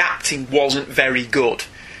was adapting wasn't very good.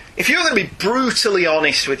 If you're going to be brutally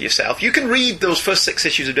honest with yourself, you can read those first 6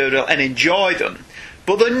 issues of Daredevil and enjoy them,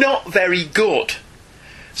 but they're not very good.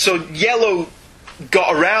 So Yellow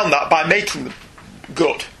got around that by making them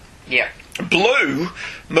good. Yeah. Blue,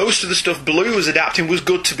 most of the stuff Blue was adapting was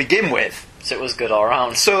good to begin with. So it was good all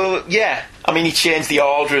round. So, yeah. I mean, he changed the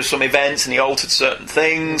order of some events and he altered certain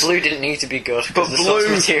things. Blue didn't need to be good. But the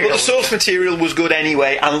source material was good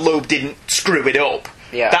anyway, and Loeb didn't screw it up.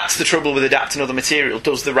 Yeah. That's the trouble with adapting other material.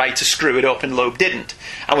 Does the writer screw it up, and Loeb didn't?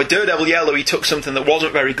 And with Daredevil Yellow, he took something that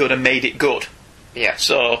wasn't very good and made it good. Yeah.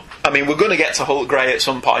 So, I mean, we're going to get to Hulk Grey at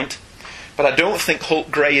some point, but I don't think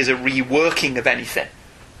Hulk Grey is a reworking of anything.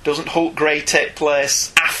 Doesn't Hulk Grey take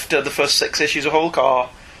place after the first 6 issues of Hulk, or...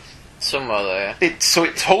 Somewhere there.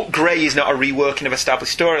 So Hulk Grey is not a reworking of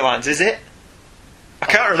established storylines, is it? I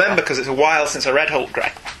can't remember because it's a while since I read Hulk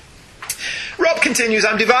Grey. Rob continues,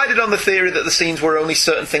 I'm divided on the theory that the scenes where only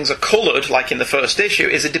certain things are coloured, like in the first issue,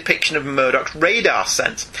 is a depiction of Murdoch's radar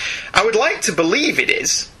sense. I would like to believe it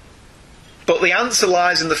is, but the answer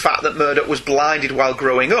lies in the fact that Murdoch was blinded while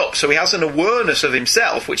growing up, so he has an awareness of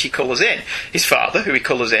himself, which he colours in. His father, who he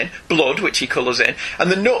colours in, blood, which he colours in,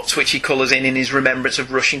 and the nuts, which he colours in his remembrance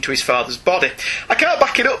of rushing to his father's body. I can't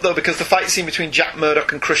back it up, though, because the fight scene between Jack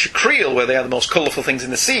Murdoch and Crusher Creel, where they are the most colourful things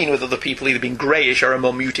in the scene, with other people either being greyish or a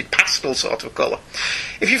more muted pastel sort of colour.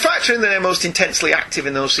 If you factor in that they're most intensely active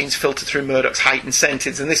in those scenes filtered through Murdoch's heightened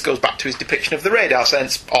senses, and this goes back to his depiction of the radar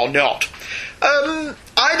sense, or not.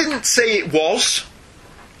 I didn't say it was.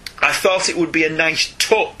 I thought it would be a nice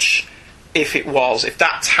touch if it was. If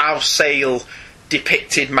that's how Sale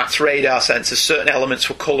depicted Matt's radar sense, as certain elements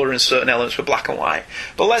were colour and certain elements were black and white.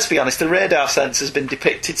 But let's be honest, the radar sense has been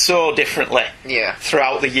depicted so differently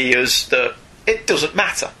throughout the years that it doesn't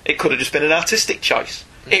matter. It could have just been an artistic choice.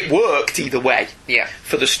 It worked either way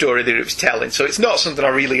for the story that it was telling. So it's not something I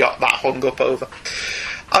really got that hung up over.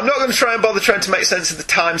 I'm not going to try and bother trying to make sense of the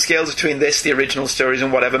timescales between this, the original stories,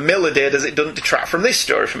 and whatever Miller did, as it doesn't detract from this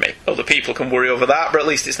story for me. Other people can worry over that, but at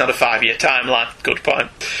least it's not a 5-year timeline. Good point.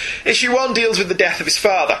 Issue 1 deals with the death of his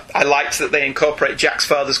father. I liked that they incorporate Jack's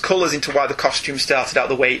father's colours into why the costume started out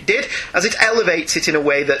the way it did, as it elevates it in a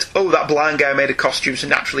way that, that blind guy made a costume so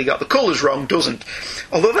naturally got the colours wrong, doesn't.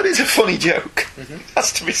 Although that is a funny joke.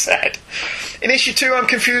 Has to be said. In issue 2, I'm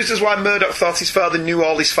confused as why Murdoch thought his father knew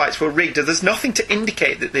all his fights were rigged, as there's nothing to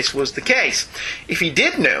indicate that this was the case. If he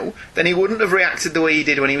did know, then he wouldn't have reacted the way he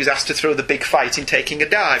did when he was asked to throw the big fight in taking a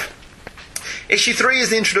dive. Issue 3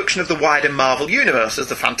 is the introduction of the wider Marvel Universe as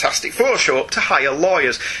the Fantastic Four show up to hire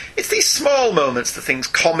lawyers. It's these small moments, the thing's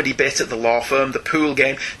comedy bit at the law firm, the pool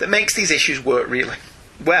game, that makes these issues work really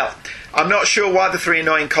well. I'm not sure why the 3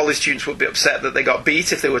 annoying college students would be upset that they got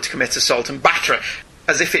beat if they were to commit assault and battery,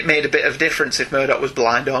 as if it made a bit of difference if Murdoch was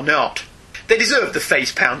blind or not. They deserved the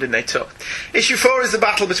face pounding they took. Issue 4 is the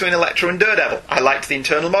battle between Electro and Daredevil. I liked the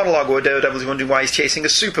internal monologue where Daredevil's wondering why he's chasing a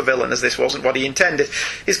supervillain, as this wasn't what he intended.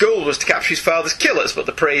 His goal was to capture his father's killers, but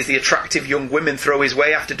the praise the attractive young women throw his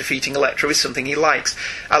way after defeating Electro is something he likes.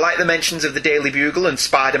 I like the mentions of the Daily Bugle and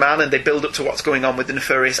Spider-Man, and they build up to what's going on with the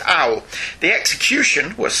nefarious Owl. The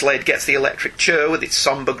execution, where Slade gets the electric chair with its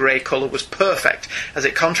sombre grey colour, was perfect, as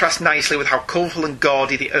it contrasts nicely with how colourful and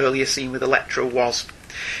gaudy the earlier scene with Electro was.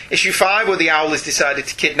 Issue 5, where the Owl has decided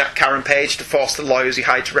to kidnap Karen Page to force the lawyers he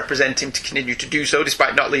hired to represent him to continue to do so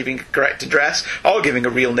despite not leaving a correct address, or giving a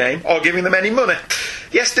real name, or giving them any money.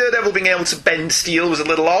 Yes, Daredevil being able to bend steel was a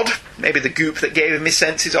little odd. Maybe the goop that gave him his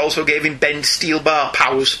senses also gave him bend steel bar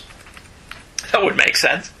powers. That would make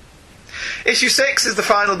sense. Issue 6 is the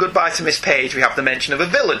final goodbye to Miss Page. We have the mention of a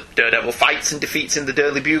villain. Daredevil fights and defeats in the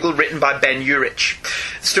Daily Bugle, written by Ben Urich.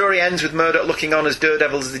 The story ends with Murdoch looking on as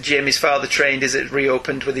Daredevil's the gym his father trained as it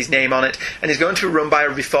reopened with his name on it, and is going to be run by a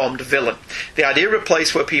reformed villain. The idea of a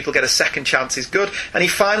place where people get a second chance is good, and he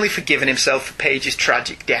finally forgiven himself for Page's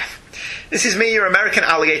tragic death. This is me, your American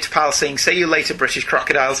alligator pal, saying, "See you later, British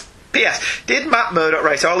crocodiles." P.S. Did Matt Murdoch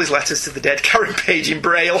write all his letters to the dead Karen Page in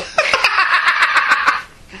Braille?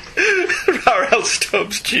 R.L.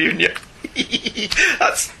 Stubbs Jr.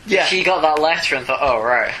 She got that letter and thought, oh,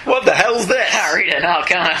 right. What the hell's this? I can't read it now,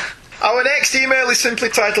 can I? Our next email is simply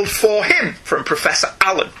titled For Him, from Professor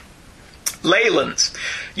Allen. Leylands.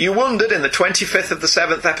 You wondered in the 25th of the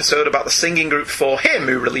 7th episode about the singing group For Him,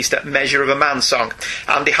 who released a Measure of a Man song,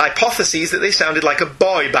 and the hypotheses that they sounded like a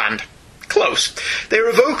boy band. Close. They're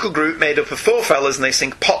a vocal group made up of 4 fellas, and they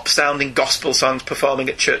sing pop-sounding gospel songs performing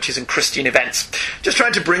at churches and Christian events. Just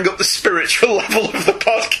trying to bring up the spiritual level of the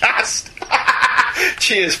podcast.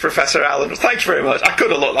 Cheers, Professor Allen. Thank you very much. I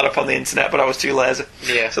could have looked that up on the internet, but I was too lazy.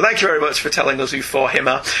 Yeah. So thank you very much for telling us who For Him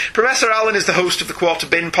are. Professor Allen is the host of the Quarter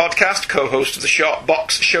Bin podcast, co-host of the Short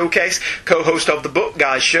Box Showcase, co-host of the Book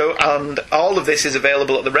Guys Show, and all of this is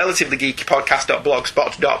available at the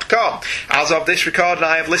relativelygeekypodcast.blogspot.com. As of this recording,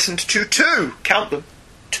 I have listened to 2, count them,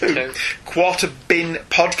 2 Quarter Bin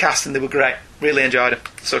podcasts, and they were great. Really enjoyed them,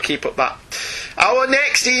 so keep up that. Our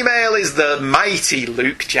next email is the mighty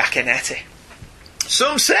Luke Giaconetti.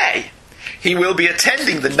 Some say he will be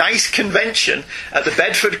attending the NICE convention at the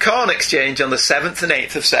Bedford Corn Exchange on the 7th and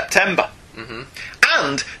 8th of September. Mm-hmm.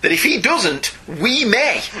 And that if he doesn't, we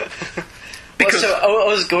may. Because so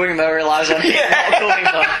us going there relies on him not going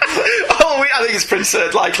there. I think think it's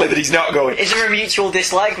pretty likely that he's not going. Is there a mutual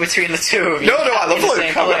dislike between the two of you? No, I love In the Luke.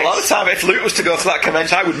 same A lot place? of time, if Luke was to go to that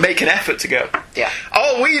convention, I would make an effort to go. Yeah.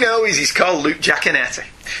 All we know is he's called Luke Giaconetti.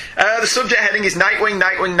 The subject heading is Nightwing,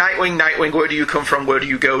 Nightwing, Nightwing, Nightwing. Where do you come from? Where do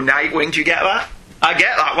you go? Nightwing. Do you get that? I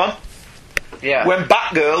get that one. Yeah. When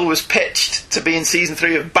Batgirl was pitched to be in season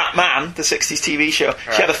 3 of Batman, the 60s TV show,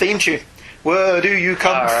 she had a theme tune. Where do you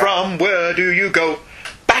come from? Where do you go?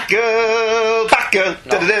 Batgirl, Batgirl.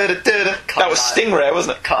 No. Da-da-da-da-da. That was Stingray,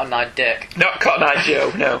 wasn't it? Cotton Eye Dick. Not Cotton Eye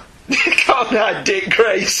Joe, no. Cotton Eye Dick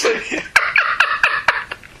Grayson.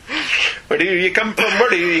 Where do you come from? Where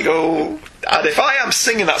do you go? And if I am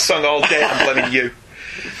singing that song all day, I'm blaming you.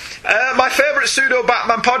 My favourite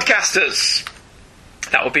pseudo-Batman podcasters.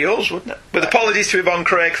 That would be us, wouldn't it? With apologies to Yvonne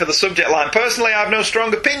Craig for the subject line. Personally, I have no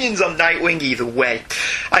strong opinions on Nightwing either way.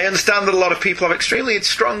 I understand that a lot of people have extremely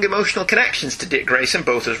strong emotional connections to Dick Grayson,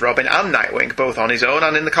 both as Robin and Nightwing, both on his own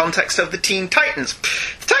and in the context of the Teen Titans.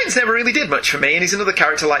 The Titans never really did much for me, and he's another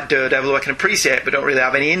character like Daredevil who I can appreciate but don't really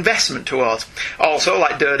have any investment towards. Also,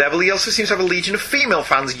 like Daredevil, he also seems to have a legion of female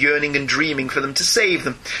fans yearning and dreaming for them to save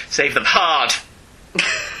them. Save them hard.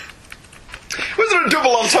 Was there a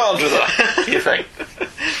double entendre there, you think?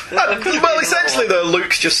 Well, essentially, though,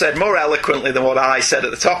 Luke's just said more eloquently than what I said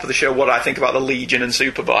at the top of the show what I think about the Legion and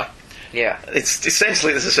Superboy. Yeah. It's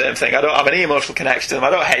essentially the same thing. I don't have any emotional connection to them. I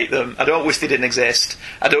don't hate them. I don't wish they didn't exist.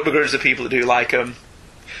 I don't begrudge the people that do like them.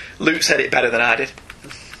 Luke said it better than I did.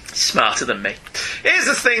 Smarter than me. Here's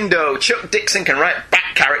the thing, though. Chuck Dixon can write Bat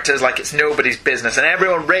characters like it's nobody's business, and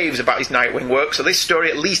everyone raves about his Nightwing work, so this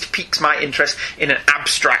story at least piques my interest in an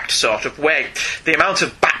abstract sort of way. The amount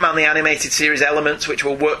of Batman the Animated Series elements which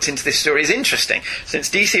were worked into this story is interesting, since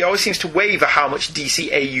DC always seems to waver how much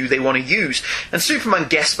DCAU they want to use, and Superman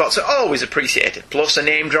guest spots are always appreciated, plus a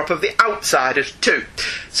name drop of the Outsiders too.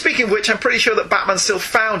 Speaking of which, I'm pretty sure that Batman still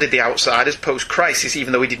founded the Outsiders post-Crisis,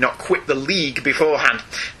 even though he did not quit the League beforehand.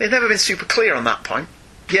 They've never been super clear on that point.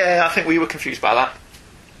 Yeah, I think we were confused by that.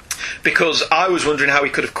 Because I was wondering how he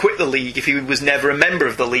could have quit the League if he was never a member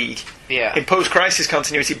of the League. Yeah. In post-Crisis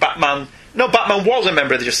continuity, Batman was a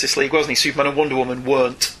member of the Justice League, wasn't he? Superman and Wonder Woman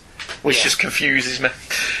weren't. Which just confuses me.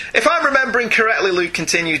 If I'm remembering correctly, Luke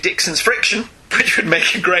continues, Dixon's Friction, which would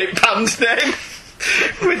make a great band name.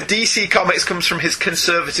 With DC Comics comes from his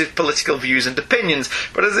conservative political views and opinions,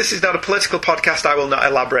 but as this is not a political podcast, I will not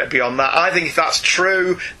elaborate beyond that. I think if that's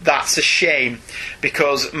true, that's a shame,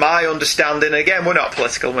 because my understanding, again, we're not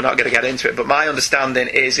political, we're not going to get into it, but my understanding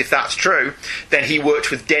is if that's true, then he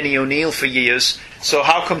worked with Denny O'Neil for years. So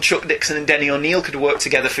how come Chuck Dixon and Denny O'Neil could work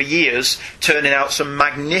together for years, turning out some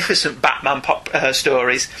magnificent Batman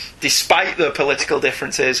stories, despite the political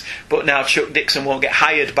differences, but now Chuck Dixon won't get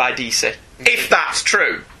hired by DC? If that's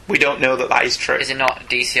true. We don't know that that is true. Is it not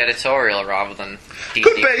DC editorial rather than DC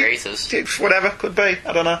could be. creators? Whatever, could be.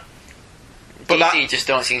 I don't know. But DC just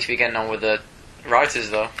don't seem to be getting on with the writers,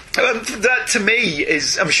 though. That, to me,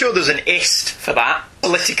 is... I'm sure there's an ist for that.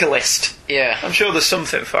 Politicalist. Yeah. I'm sure there's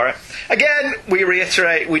something for it. Again, we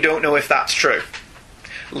reiterate, we don't know if that's true.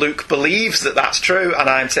 Luke believes that that's true, and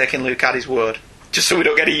I'm taking Luke at his word. Just so we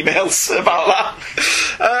don't get emails about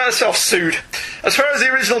that. Self-sued. As far as the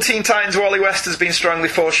original Teen Titans, Wally West has been strongly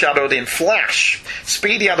foreshadowed in Flash.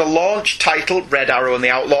 Speedy had a launch titled Red Arrow and the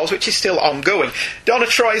Outlaws, which is still ongoing. Donna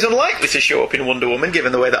Troy is unlikely to show up in Wonder Woman,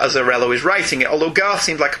 given the way that Azzarello is writing it, although Garth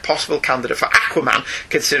seems like a possible candidate for Aquaman,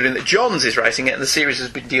 considering that Johns is writing it and the series has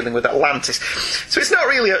been dealing with Atlantis. So it's not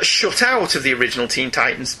really a shut out of the original Teen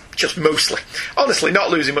Titans, just mostly. Honestly, not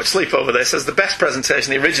losing much sleep over this, as the best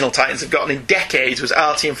presentation the original Titans have gotten in decades was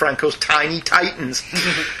Artie and Franco's Tiny Titans.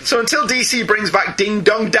 So until DC brings back Ding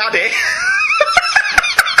Dong Daddy...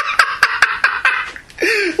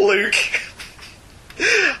 Luke,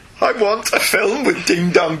 I want a film with Ding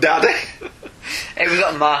Dong Daddy. Hey, we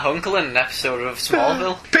got Ma Hunkel in an episode of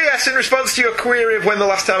Smallville. P.S. In response to your query of when the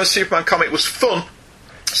last time a Superman comic was fun,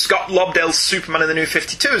 Scott Lobdell's Superman in the New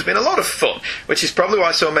 52 has been a lot of fun, which is probably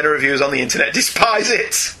why so many reviewers on the internet despise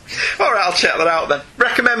it. Alright, I'll check that out then.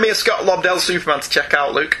 Recommend me a Scott Lobdell Superman to check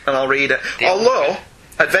out, Luke, and I'll read it. Yeah. Although,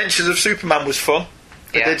 Adventures of Superman was fun.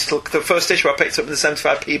 Yeah. The first issue I picked up in the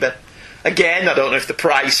 75p bin. Again, I don't know if the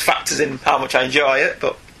price factors in how much I enjoy it,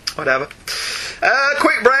 but whatever.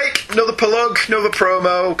 Quick break, another plug, another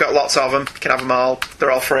promo, got lots of them, you can have them all,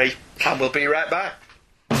 they're all free, and we'll be right back.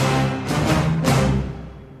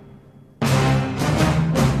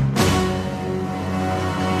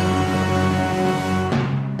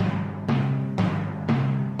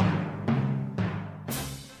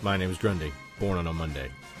 My name is Grundy, born on a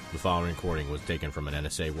Monday. The following recording was taken from an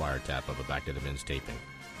NSA wiretap of a Back to the Bins taping.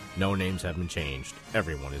 No names have been changed.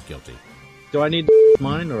 Everyone is guilty. Do I need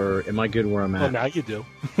mine, or am I good where I'm at? Oh, now you do.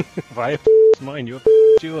 If I have mine, you have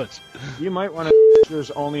yours. You might want to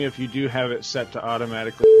yours only if you do have it set to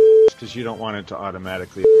automatically, because you don't want it to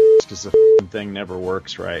automatically, because the thing never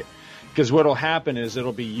works right. Because what'll happen is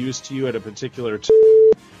it'll be used to you at a particular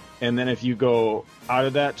and then if you go out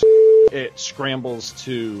of that, it scrambles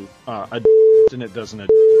to a and it doesn't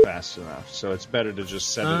fast enough. So it's better to just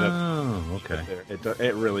set it up. Oh, okay.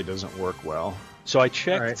 It really doesn't work well. So I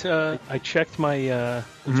checked. I checked my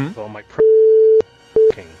my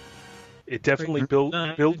king. It definitely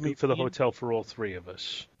billed me for the hotel for all three of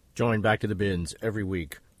us. Join Back to the Bins every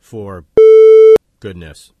week for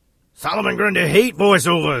goodness. Solomon Grundy hate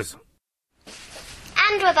voiceovers.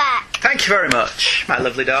 And we're back. Thank you very much, my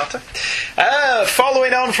lovely daughter.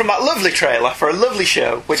 Following on from that lovely trailer for a lovely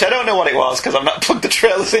show, which I don't know what it was because I've not plugged the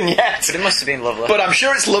trailers in yet. But it must have been lovely. But I'm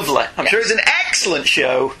sure it's lovely. I'm sure it's an excellent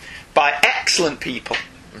show by excellent people.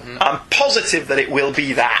 Mm-hmm. I'm positive that it will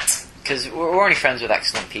be that. Because we're only friends with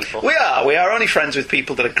excellent people. We are only friends with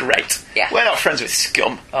people that are great. Yeah. We're not friends with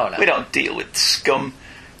scum. Oh, no. We don't deal with scum.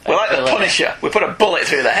 We're like the Punisher. We put a bullet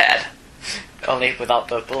through the head. Only without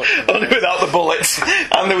the bullet. Only without the bullets.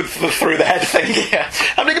 And the through the head thing. Yeah.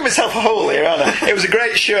 I'm digging myself a hole here, aren't I? It was a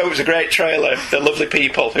great show. It was a great trailer. They're lovely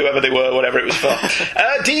people, whoever they were, whatever it was for.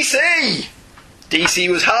 DC! DC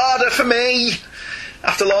was harder for me.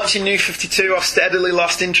 After launching New 52, I've steadily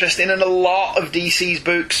lost interest in, and a lot of DC's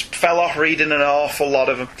books. Fell off reading an awful lot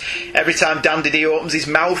of them. Every time Dan Didio opens his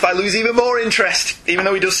mouth, I lose even more interest, even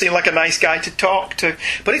though he does seem like a nice guy to talk to.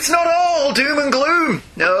 But it's not all doom and gloom.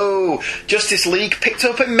 No, Justice League picked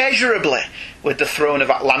up immeasurably with the Throne of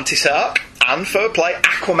Atlantis arc, and fair play,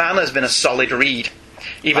 Aquaman has been a solid read.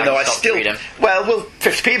 Even though I still... Well,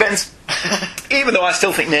 50p bins. Even though I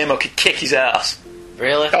still think Namor could kick his ass.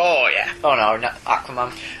 Really? Oh, yeah. Oh, no,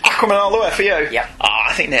 Aquaman. Aquaman all the way for you? Yeah. Oh,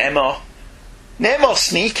 I think Namor. Namor's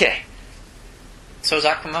sneaky. So is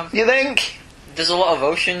Aquaman. You think? There's a lot of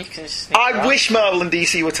ocean you can sneak I around. wish Marvel and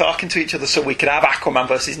DC were talking to each other so we could have Aquaman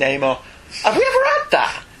versus Namor. Have we ever had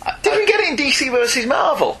that? Did we get it in DC versus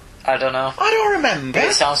Marvel? I don't know. I don't remember.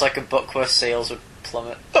 It sounds like a book where sales would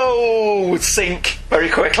plummet. Oh, would sink very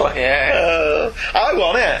quickly. Yeah. I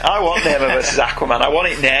want it. I want Namor versus Aquaman. I want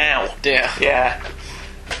it now. Yeah. Yeah.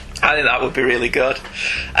 I think that would be really good.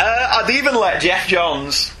 I'd even let Jeff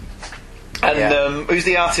Johns and who's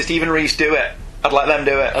the artist, Even Reeves, do it. I'd let them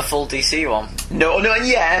do it. A full DC one? No,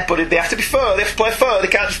 yeah, but they have to be fair. They have to play fair. They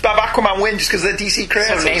can't just have Aquaman win just because they're DC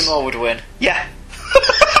creators. So Namor would win? Yeah.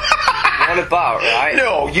 What about, right?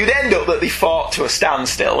 No, you'd end up that they fought to a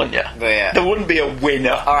standstill, wouldn't you? But yeah. There wouldn't be a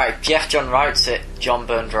winner. Alright, Jeff John writes it, John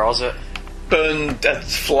Byrne draws it. Byrne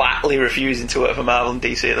flatly refusing to work for Marvel and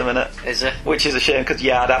DC at the minute. Is it? Which is a shame, because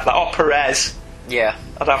I'd have that. Or Perez. Yeah.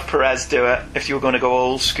 I'd have Perez do it if you were going to go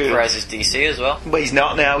old school. Perez is DC as well. But he's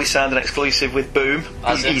not now. He signed an exclusive with Boom.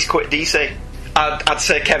 He's quit DC. I'd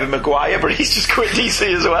say Kevin Maguire, but he's just quit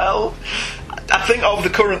DC as well. I think of the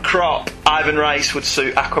current crop, Ivan Rice would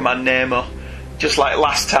suit Aquaman Namor. Just like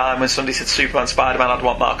last time when somebody said Superman, Spider-Man, I'd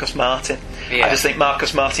want Marcus Martin. Yeah. I just think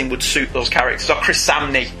Marcus Martin would suit those characters. Or Chris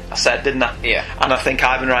Samney, I said, didn't I? Yeah. And I think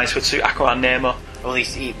Ivan Rice would suit Aquaman Namor. Well,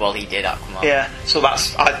 he did Aquaman. Yeah, so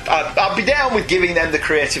that's... I'd be down with giving them the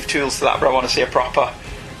creative tools to that, but I want to see a proper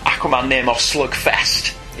Aquaman Namor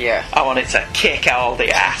slugfest. Yeah. I want it to kick all the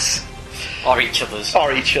ass. Or each other's.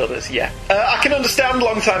 Yeah. I can understand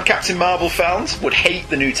long-time Captain Marvel fans would hate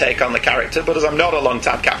the new take on the character, but as I'm not a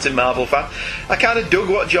long-time Captain Marvel fan, I kind of dug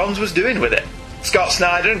what Johns was doing with it. Scott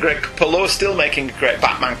Snyder and Greg Capullo are still making a great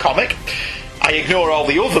Batman comic. I ignore all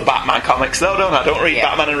the other Batman comics, though, don't I? I don't read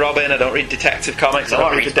Batman and Robin, I don't read Detective Comics, I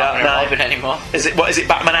don't read The Dark Knight. Robin anymore. Is it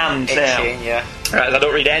Batman and now? Yeah. Right, I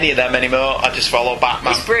don't read any of them anymore, I just follow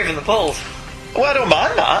Batman. He's Brave and the Bold. Well, I don't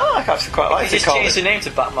mind that. I actually quite like it. Just change the name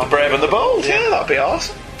to Batman. Brave and the Bold, yeah, that'd be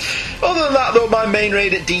awesome. Other than that, though, my main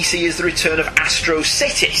raid at DC is the return of Astro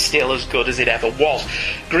City, still as good as it ever was.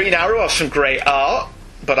 Green Arrow has some great art,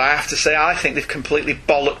 but I have to say I think they've completely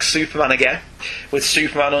bollocked Superman again, with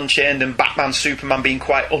Superman Unchained and Batman Superman being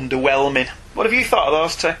quite underwhelming. What have you thought of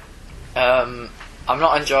those two? I'm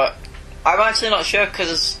actually not sure,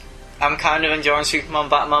 because I'm kind of enjoying Superman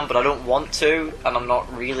Batman, but I don't want to, and I'm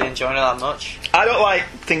not really enjoying it that much. I don't like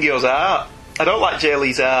Thingio's art. I don't like Jay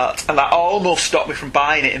Lee's art, and that almost stopped me from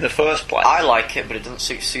buying it in the first place. I like it, but it doesn't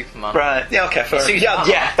suit Superman. Right, yeah, okay, fair enough.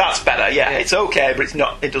 Yeah, that's better, yeah. It's okay, but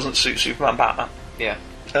it doesn't suit Superman Batman. Yeah.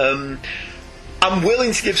 I'm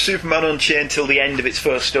willing to give Superman Unchained till the end of its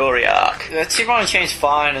first story arc. Superman Unchained's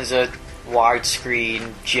fine as a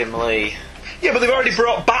widescreen Jim Lee. Yeah, but they've already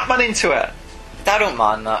brought Batman into it. I don't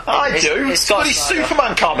mind that. I do. It's a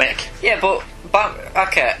Superman comic. Yeah, but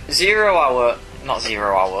 0 Hour not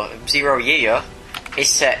 0 hour, 0 year is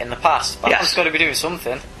set in the past. Batman's Yes. got to be doing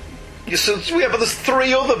something. But there's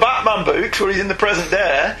 3 other Batman books where he's in the present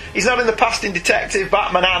day. He's not in the past in Detective,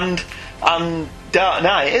 Batman and Dark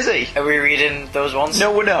Knight, is he? Are we reading those ones?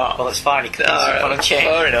 No, we're not. Well, it's fine. You can keep on a chain.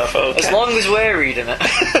 Fair enough, okay. As long as we're reading it.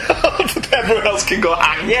 Everyone else can go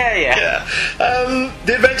hang. Yeah.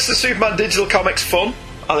 The Adventures of Superman digital comics fun.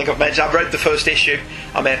 I think I've mentioned. I've read the first issue.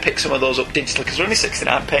 I may pick some of those up digitally because they're only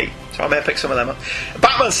 69p, so I may pick some of them up.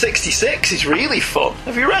 Batman 66 is really fun.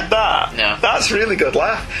 Have you read that? No. That's a really good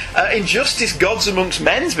laugh. Injustice: Gods Amongst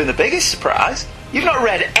Men's been the biggest surprise. You've not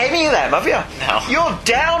read any of them, have you? No. You're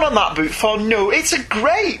down on that book for no. It's a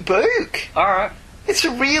great book. Alright. It's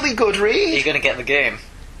a really good read. Are you going to get the game?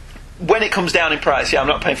 When it comes down in price, yeah, I'm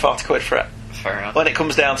not paying £40 for it. Fair enough. When it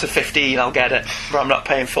comes down to 15, I'll get it, but I'm not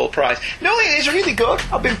paying full price. No, it is really good.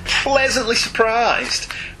 I've been pleasantly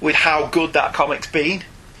surprised with how good that comic's been.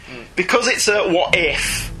 Because it's a what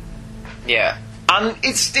if. Yeah. And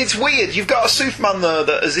it's weird. You've got a Superman there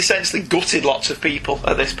that has essentially gutted lots of people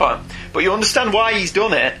at this point. But you understand why he's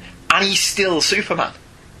done it, and he's still Superman.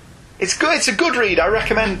 It's good. It's a good read. I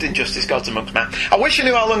recommend Injustice: Gods Amongst Men. I wish I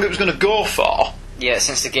knew how long it was going to go for. Yeah,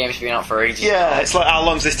 since the game's been out for ages. Yeah, it's like, how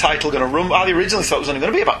long's this title going to run? I originally thought it was only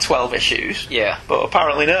going to be about 12 issues. Yeah. But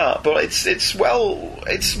apparently not. But it's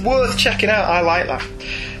worth checking out. I like that.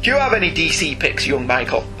 Do you have any DC picks, young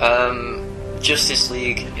Michael? Justice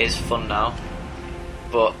League is fun now.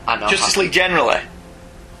 But I know... Justice League generally?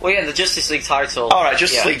 Well, yeah, the Justice League title... Alright,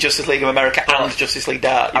 Justice League of America and Justice League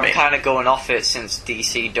Dark, I'm kind of going off it since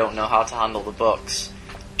DC don't know how to handle the books.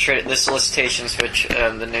 The solicitations for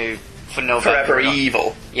the new... For November. Forever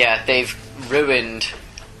Evil. Yeah, they've ruined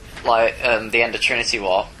the end of Trinity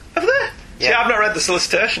War. Have they? Yeah. See, I've not read the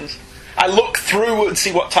solicitations. I look through and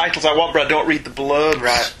see what titles I want, but I don't read the blurbs.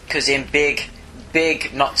 Right, because in big,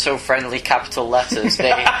 not so friendly capital letters,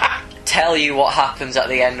 they tell you what happens at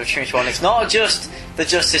the end of Trinity War. And it's not just the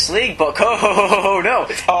Justice League book. Oh no!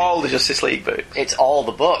 It's all the Justice League books. It's all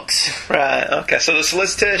the books. Right, okay. So the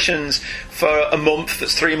solicitations for a month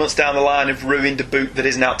that's 3 months down the line have ruined a book that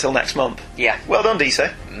isn't out till next month. Yeah. Well done,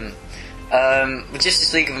 DC. The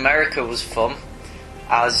Justice League of America was fun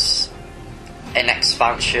as an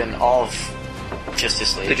expansion of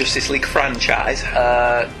Justice League. The Justice League franchise.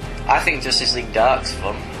 I think Justice League Dark's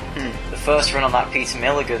fun. The first run on that Peter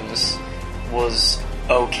Milligan's was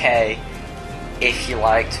okay if you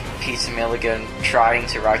liked Peter Milligan trying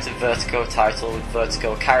to write a Vertigo title with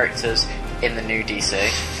Vertigo characters in the new DC.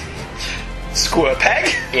 Square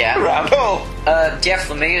peg? Yeah. Ramble. Jeff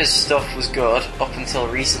Lemire's stuff was good up until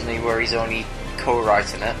recently where he's only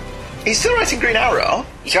co-writing it. He's still writing Green Arrow.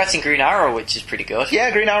 He's writing Green Arrow, which is pretty good. Yeah,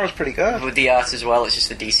 Green Arrow's pretty good. With the art as well, it's just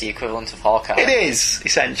the DC equivalent of Hawkeye. It is,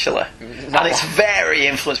 essentially. And it's very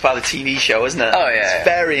influenced by the TV show, isn't it? Oh, yeah. It's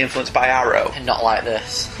very influenced by Arrow. And not like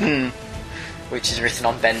this. Which is written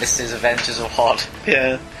on Bendis' Avengers Award.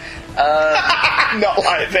 Yeah. Not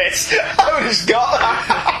like this. I would have got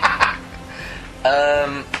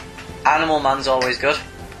that. Animal Man's always good.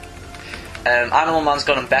 Animal Man's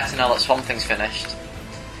gotten better now that Swamp Thing's finished.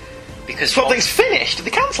 Because Swamp Thing's finished? Did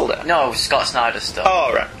they cancel it? No, Scott Snyder's stuff.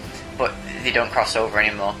 Oh, right. But they don't cross over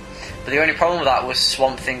anymore. But the only problem with that was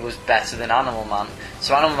Swamp Thing was better than Animal Man.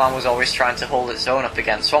 So Animal Man was always trying to hold its own up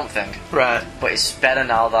against Swamp Thing. Right. But it's better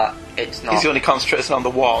now that it's not. He's only concentrating on the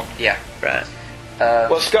one. Yeah. Right.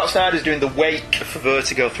 Well, Scott Snyder's doing the Wake for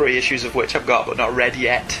Vertigo, 3 issues of which I've got but not read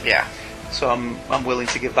yet. Yeah. So I'm willing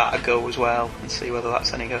to give that a go as well and see whether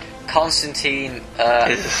that's any good. Constantine,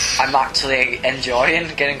 I'm actually enjoying,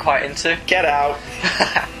 getting quite into. Get out.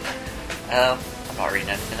 I'm not reading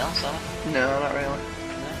anything else, am I? No, not really.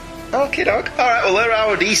 No. Okay, dog. Alright, well, there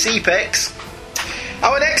are our DC picks.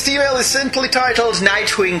 Our next email is simply titled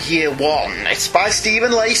Nightwing Year 1. It's by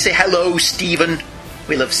Stephen Lacey. Hello, Stephen.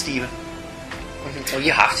 We love Stephen. Well,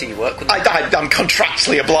 you have to, you work with him. I'm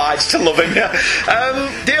contractually obliged to love him, yeah.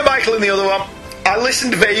 Dear Michael and the other one, I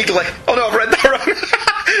listened vaguely. Oh no, I've read that wrong.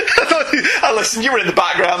 I listened, you were in the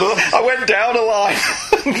background. I went down a line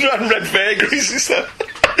and read vagaries instead.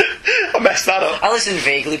 I messed that up. I listened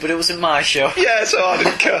vaguely, but it wasn't my show. Yeah, so I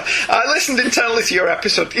didn't care. I listened intently to your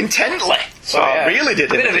episode. Intently? So I really did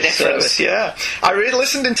a bit of a difference. Yeah. I really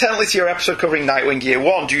listened intently to your episode covering Nightwing Year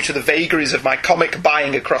 1 due to the vagaries of my comic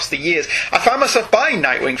buying across the years. I found myself buying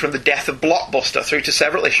Nightwing from the death of Blockbuster through to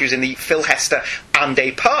several issues in the Phil Hester and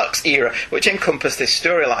A. Parks era, which encompassed this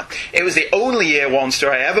storyline. It was the only Year 1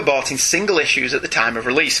 story I ever bought in single issues at the time of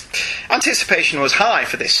release. Anticipation was high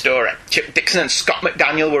for this story. Chip Dixon and Scott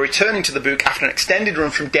McDaniel were returning to the book after an extended run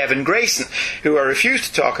from Devin Grayson, who I refuse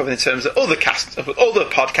to talk of in terms that other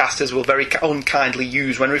podcasters will very unkindly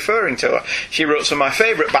used when referring to her. She wrote some of my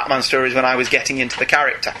favourite Batman stories when I was getting into the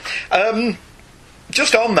character.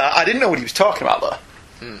 Just on that, I didn't know what he was talking about though.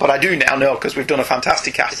 But I do now know, because we've done a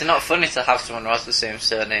fantastic cast. Is it not funny to have someone who has the same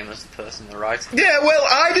surname as the person that writes? Yeah, well,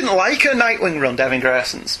 I didn't like her Nightwing run, Devin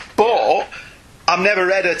Grayson's. But I've never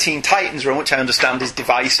read her Teen Titans run, which I understand is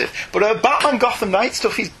divisive. But her Batman Gotham Knight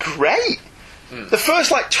stuff is great. The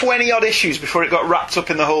first, 20-odd issues before it got wrapped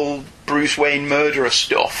up in the whole Bruce Wayne murderer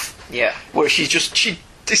stuff. Yeah. Where she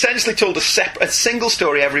essentially told a single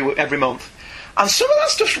story every month. And some of that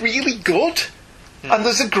stuff's really good. And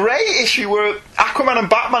there's a great issue where Aquaman and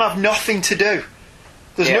Batman have nothing to do.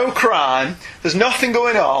 There's no crime. There's nothing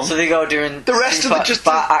going on. So they go doing the rest of it just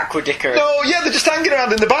Bat Aquadicker. No, yeah, they're just hanging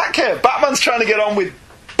around in the Batcave. Batman's trying to get on with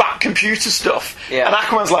Bat computer stuff, and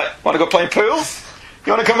Aquaman's like, "Want to go play pool?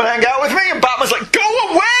 You want to come and hang out with me?" And Batman's like,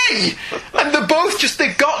 "Go away!" And they're both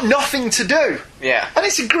they've got nothing to do. Yeah, and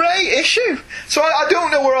it's a great issue. So I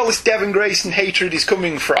don't know where all this Devin Grayson hatred is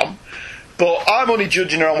coming from. But I'm only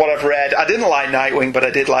judging her on what I've read. I didn't like Nightwing, but I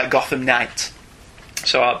did like Gotham Knight.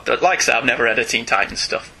 So, like I said, I've never read her Teen Titans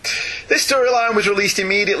stuff. This storyline was released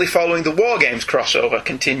immediately following the War Games crossover,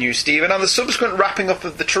 continues Stephen, and the subsequent wrapping up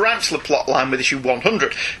of the Tarantula plotline with issue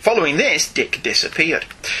 100. Following this, Dick disappeared.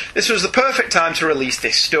 This was the perfect time to release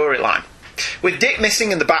this storyline. With Dick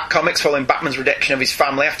missing in the Bat comics following Batman's redaction of his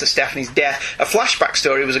family after Stephanie's death, a flashback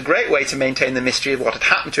story was a great way to maintain the mystery of what had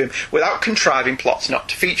happened to him without contriving plots not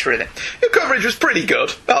to feature in it. Your coverage was pretty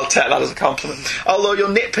good, I'll take that as a compliment, although your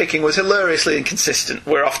nitpicking was hilariously inconsistent.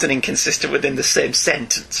 We're often inconsistent within the same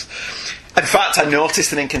sentence. In fact, I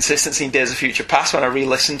noticed an inconsistency in Days of Future Past when I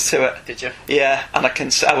re-listened to it. Did you? Yeah, and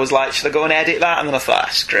I was like, should I go and edit that? And then I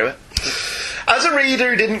thought, screw it. As a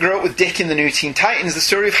reader who didn't grow up with Dick in the New Teen Titans, the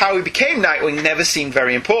story of how he became Nightwing never seemed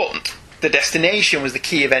very important. The destination was the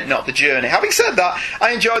key event, not the journey. Having said that,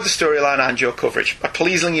 I enjoyed the storyline and your coverage. A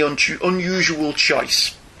pleasingly unusual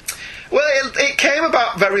choice. Well, it came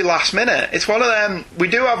about very last minute. It's one of them, we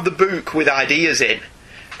do have the book with ideas in,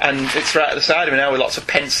 and it's right at the side of me now with lots of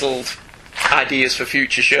penciled ideas for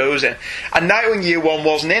future shows in. And Nightwing Year 1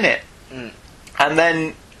 wasn't in it. And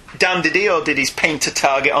then Dan DiDio did his paint a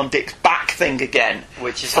target on Dick's back thing again,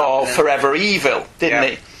 which is for Forever Evil, didn't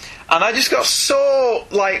he? And I just got so,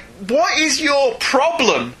 what is your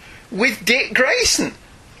problem with Dick Grayson?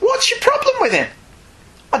 What's your problem with him?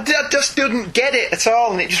 I just didn't get it at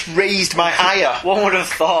all, and it just raised my ire. One would have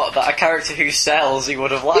thought that a character who sells he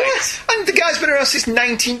would have liked. Yeah, and the guy's been around since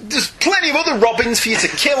There's plenty of other Robins for you to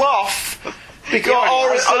kill off. Because,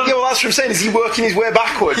 well, that's what I'm saying, is he working his way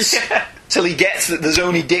backwards? Till he gets that there's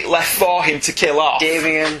only Dick left for him to kill off.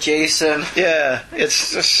 Damian, Jason. Yeah,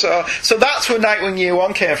 it's just so that's where Nightwing Year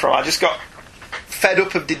 1 came from. I just got fed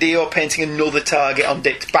up of DiDio painting another target on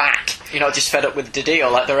Dick's back. You're not just fed up with DiDio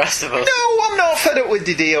like the rest of us? No, I'm not fed up with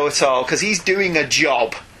DiDio at all, because he's doing a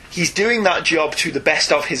job. He's doing that job to the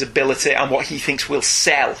best of his ability and what he thinks will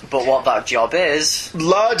sell. But what that job is...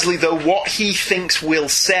 Largely, though, what he thinks will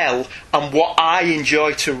sell and what I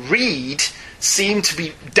enjoy to read seem to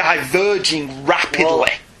be diverging rapidly.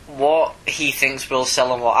 Well, what he thinks will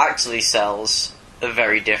sell and what actually sells are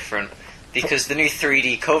very different. Because the new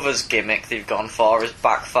 3D covers gimmick they've gone for has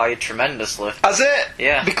backfired tremendously. Has it?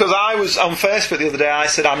 Yeah. Because I was on Facebook the other day, I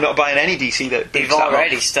said I'm not buying any DC that they've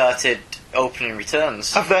already started opening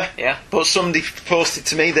returns. Have they? Yeah. But somebody posted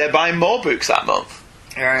to me they're buying more books that month.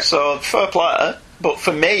 Right. So, fair play. But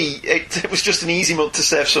for me, it was just an easy month to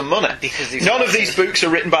save some money. Because none of these books are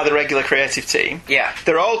written by the regular creative team. Yeah.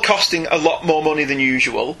 They're all costing a lot more money than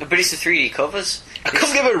usual. But it's the 3D covers. I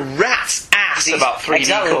couldn't give a rat's ass about 3D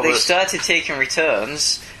covers. They started taking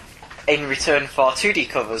returns in return for 2D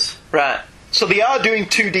covers. Right. So they are doing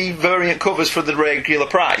 2D variant covers for the regular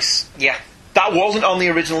price? Yeah. That wasn't on the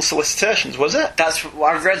original solicitations, was it?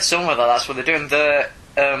 I've read some of that. That's what they're doing. The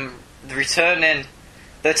returning...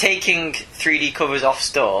 They're taking 3D covers off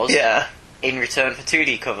stores in return for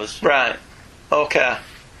 2D covers. Right. Okay.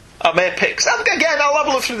 I may pick... Again, I'll have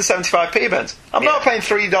a look through the 75p bins. I'm not paying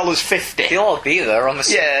 $3.50. They'll all be there on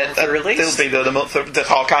the release. They'll be there the month. The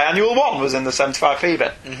Hawkeye Annual 1 was in the 75p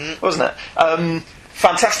bin, wasn't it?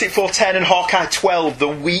 Fantastic Four 10 and Hawkeye 12, the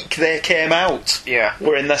week they came out,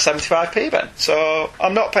 were in the 75p bin. So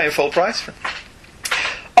I'm not paying full price for them.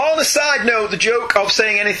 On a side note, the joke of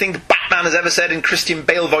saying anything Batman has ever said in Christian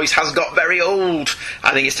Bale voice has got very old.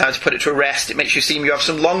 I think it's time to put it to rest. It makes you seem you have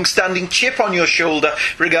some long-standing chip on your shoulder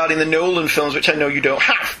regarding the Nolan films, which I know you don't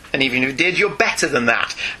have. And even if you did, you're better than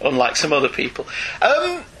that, unlike some other people.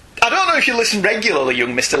 I don't know if you listen regularly,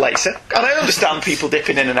 young Mr. Lacey, and I understand people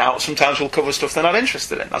dipping in and out. Sometimes we'll cover stuff they're not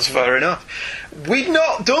interested in. That's fair enough. We'd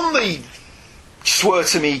not done the Swear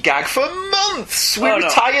to me gag for months. We Oh, no.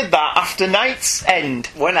 retired that after Night's End.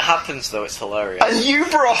 When it happens, though, it's hilarious. And you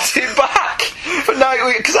brought it back for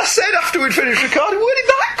Nightwing. Because I said after we'd finished recording, where did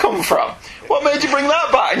that come from? What made you bring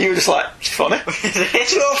that back? And you were just like, it's funny.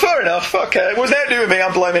 So, fair enough. Okay. It was nothing to do with me.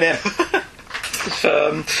 I'm blaming him.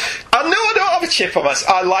 I know I don't have a chip on us.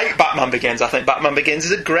 I like Batman Begins. I think Batman Begins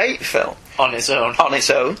is a great film. On its own. On its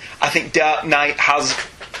own. I think Dark Knight has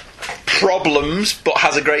problems, but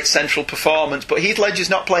has a great central performance. But Heath Ledger's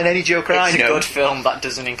not playing any Joker. It's I know. a good film that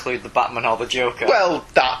doesn't include the Batman or the Joker. Well,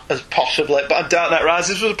 that is possibly. But Dark Knight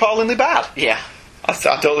Rises was appallingly bad. Yeah. I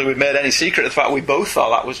don't think we've made any secret of the fact we both thought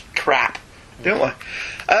that was crap, don't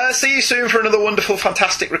we? See you soon for another wonderful,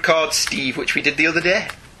 fantastic record, Steve, which we did the other day.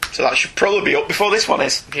 So that should probably be up before this one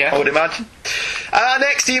is, Yeah. I would imagine. Our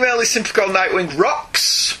next email is simply called Nightwing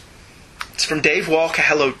Rocks. It's from Dave Walker.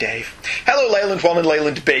 Hello, Dave. Hello, Leyland 1 and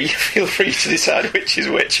Leyland B. Feel free to decide which is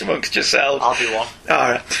which amongst yourselves. I'll be one.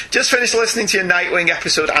 Alright. Just finished listening to your Nightwing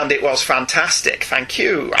episode and it was fantastic. Thank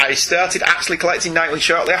you. I started actually collecting Nightwing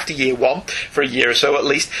shortly after year 1, for a year or so at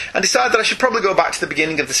least, and decided that I should probably go back to the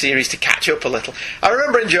beginning of the series to catch up a little. I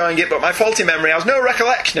remember enjoying it, but my faulty memory has no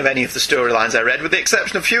recollection of any of the storylines I read, with the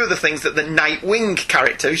exception of a few of the things that the Nightwing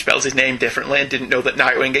character, who spells his name differently and didn't know that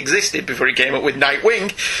Nightwing existed before he came up with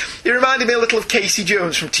Nightwing, he reminded me a little of Casey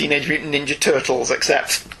Jones from Teenage Mutant Ninja Turtles,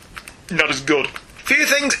 except not as good. Few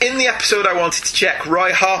things in the episode I wanted to check.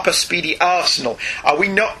 Roy Harper, Speedy Arsenal. Are we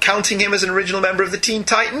not counting him as an original member of the Teen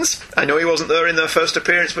Titans? I know he wasn't there in their first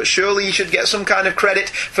appearance, but surely he should get some kind of credit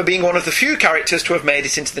for being one of the few characters to have made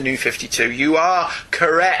it into the New 52. You are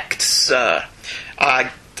correct, sir. I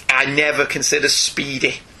never consider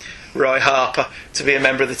Speedy, Roy Harper, to be a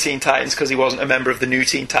member of the Teen Titans because he wasn't a member of the new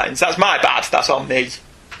Teen Titans. That's my bad. That's on me.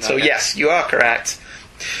 So yes, you are correct.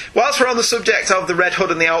 Whilst we're on the subject of the Red Hood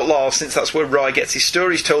and the Outlaws, since that's where Roy gets his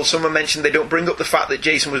stories told, someone mentioned they don't bring up the fact that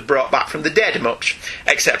Jason was brought back from the dead much,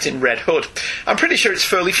 except in Red Hood. I'm pretty sure it's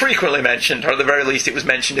fairly frequently mentioned, or at the very least it was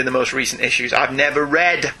mentioned in the most recent issues. I've never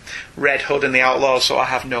read Red Hood and the Outlaws, so I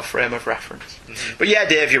have no frame of reference. Mm-hmm. But yeah,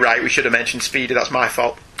 Dave, you're right, we should have mentioned Speedy, that's my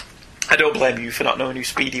fault. I don't blame you for not knowing who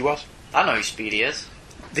Speedy was. I know who Speedy is.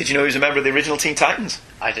 Did you know he was a member of the original Teen Titans?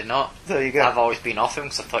 I did not. There you go. I've always been off him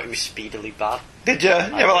because I thought he was speedily bad. Did you? You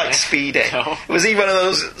never liked Speedy? No. Was he one of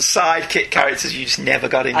those sidekick characters you just never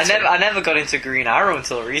got into? I never got into Green Arrow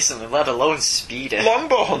until recently, let alone Speedy.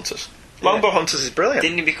 Longbow Hunters. Longbow Hunters is brilliant.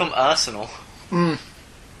 Didn't he become Arsenal? Mm.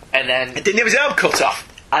 And then... Didn't he have his arm cut off?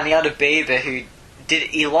 And he had a baby who...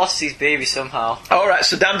 He lost his baby somehow. Alright,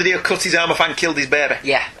 so Dan did he cut his arm off and killed his baby?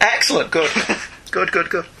 Yeah. Excellent, good.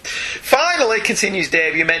 Good. Finally, continues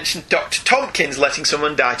Dave, you mentioned Dr. Tompkins letting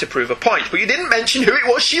someone die to prove a point, but you didn't mention who it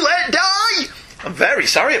was she let die! I'm very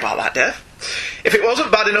sorry about that, Dave. If it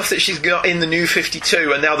wasn't bad enough that she's got in the New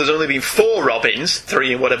 52 and now there's only been 4 Robins,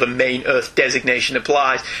 3 in whatever main Earth designation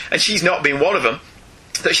applies, and she's not been one of them,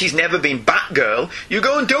 that she's never been Batgirl, you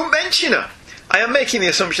go and don't mention her. I am making the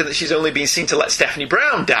assumption that she's only been seen to let Stephanie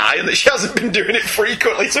Brown die and that she hasn't been doing it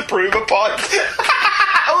frequently to prove a point.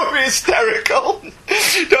 That would be hysterical.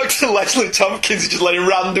 Dr. Leslie Tompkins is just letting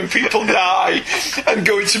random people die and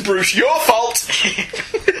going to Bruce, your fault.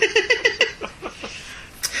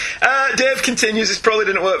 Dave continues, this probably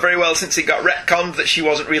didn't work very well since it got retconned that she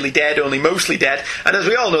wasn't really dead, only mostly dead, and as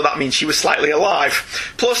we all know that means she was slightly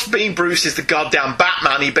alive. Plus, being Bruce is the goddamn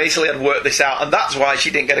Batman, he basically had worked this out, and that's why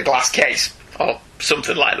she didn't get a glass case. Or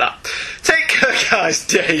something like that. Take care, guys,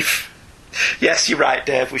 Dave. Yes, you're right,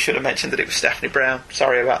 Dave. We should have mentioned that it was Stephanie Brown.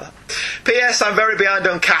 Sorry about that. P.S. I'm very behind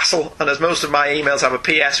on Castle, and as most of my emails have a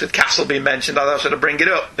P.S. with Castle being mentioned, I thought I'd bring it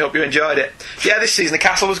up. Hope you enjoyed it. Yeah, this season of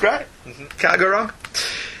Castle was great. Mm-hmm. Can't go wrong.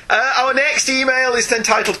 Our next email is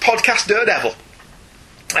entitled Podcast Daredevil.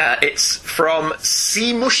 It's from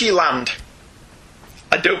Sea Mushy Land.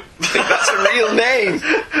 I don't think that's a real name.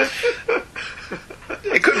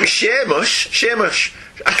 It could be Seamus. Seamus.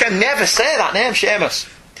 I can never say that name, Seamus.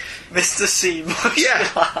 Mr. C.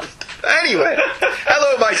 Yeah. Anyway,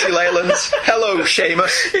 hello, Mighty Leylands. Hello,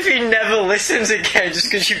 Seamus. If he never listens again just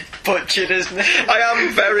because you butchered his name. I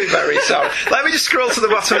am very, very sorry. Let me just scroll to the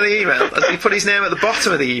bottom of the email. As he put his name at the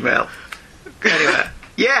bottom of the email. Anyway.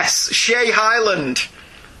 Yes, Shay Highland.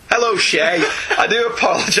 Hello, Shay. I do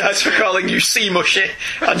apologise for calling you Sea Mushy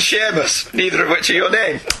and Seamus, neither of which are your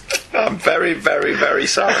name. I'm very, very, very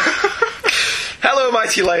sorry. Hello,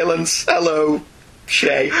 Mighty Leylands. Hello,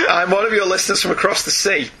 Shay. I'm one of your listeners from across the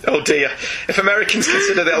sea. Oh dear. If Americans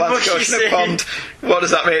consider the Atlantic Ocean a pond, what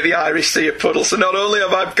does that make the Irish Sea a puddle? So not only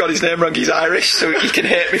have I got his name wrong, he's Irish, so he can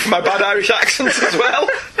hate me for my bad Irish accent as well.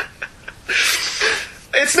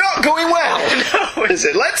 It's not going well, is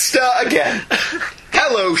it? Let's start again.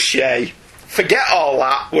 Hello, Shay. Forget all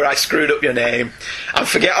that, where I screwed up your name. And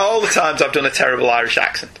forget all the times I've done a terrible Irish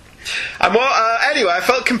accent. And anyway, I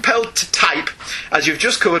felt compelled to type, as you've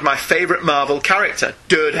just covered my favourite Marvel character,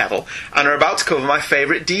 Daredevil, and are about to cover my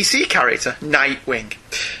favourite DC character, Nightwing.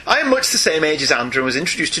 I am much the same age as Andrew and was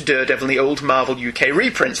introduced to Daredevil in the old Marvel UK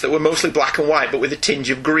reprints that were mostly black and white, but with a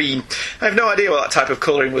tinge of green. I have no idea what that type of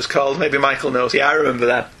colouring was called. Maybe Michael knows. Yeah, I remember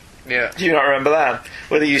that. Yeah. Do you not remember that?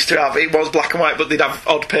 Where they used to have, it was black and white, but they'd have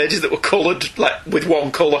odd pages that were coloured, like, with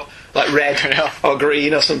one colour, like red or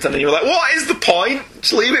green or something, and you were like, what is the point?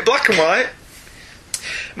 Just leave it black and white.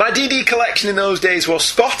 My DD collection in those days was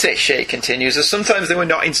spotty, Shay continues, as sometimes they were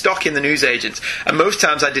not in stock in the newsagents, and most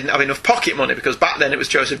times I didn't have enough pocket money, because back then it was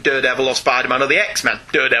choice of Daredevil or Spider-Man or the X-Men.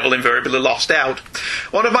 Daredevil invariably lost out.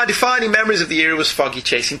 One of my defining memories of the era was Foggy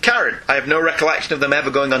chasing Karen. I have no recollection of them ever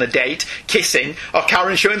going on a date, kissing, or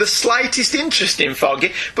Karen showing the slightest interest in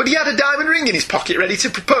Foggy, but he had a diamond ring in his pocket ready to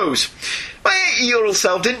propose. My 8-year-old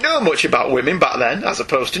self didn't know much about women back then, as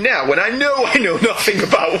opposed to now, when I know nothing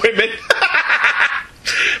about women.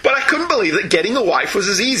 But I couldn't believe that getting a wife was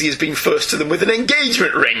as easy as being first to them with an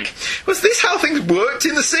engagement ring. Was this how things worked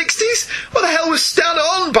in the 60s? What the hell was Stan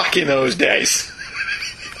on back in those days?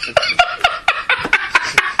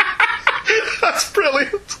 That's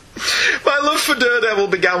brilliant. My love for Daredevil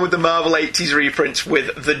began with the Marvel 80s reprints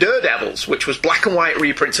with The Daredevils, which was black and white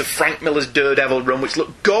reprints of Frank Miller's Daredevil run, which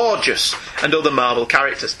looked gorgeous, and other Marvel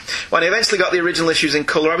characters. When I eventually got the original issues in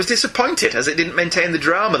colour, I was disappointed, as it didn't maintain the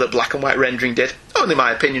drama that black and white rendering did. Only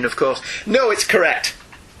my opinion, of course. No, it's correct.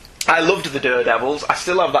 I loved the Daredevils. I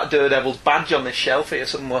still have that Daredevil's badge on this shelf here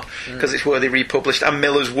somewhere, because it's worthy republished, and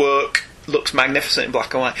Miller's work looks magnificent in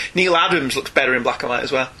black and white. Neil Adams looks better in black and white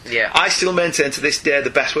as well. Yeah. I still maintain to this day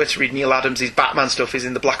the best way to read Neil Adams' Batman stuff is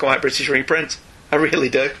in the black and white British reprint. I really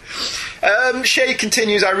do. Shay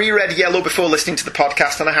continues, I reread Yellow before listening to the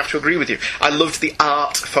podcast, and I have to agree with you. I loved the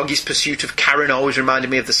art. Foggy's pursuit of Karen always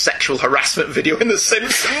reminded me of the sexual harassment video in The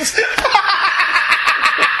Simpsons.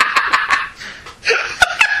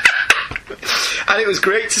 And it was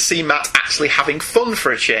great to see Matt actually having fun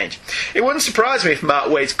for a change. It wouldn't surprise me if Mark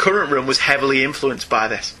Waid's current run was heavily influenced by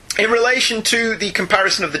this. In relation to the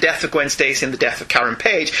comparison of the death of Gwen Stacy and the death of Karen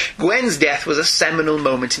Page, Gwen's death was a seminal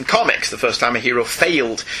moment in comics, the first time a hero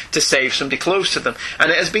failed to save somebody close to them,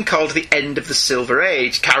 and it has been called the end of the Silver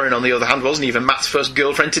Age. Karen, on the other hand, wasn't even Matt's first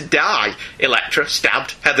girlfriend to die. Elektra,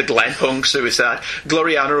 stabbed. Heather Glenn, hung, suicide.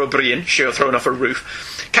 Gloriana O'Brien, sure, thrown off a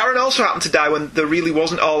roof. Karen also happened to die when there really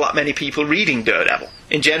wasn't all that many people reading Daredevil.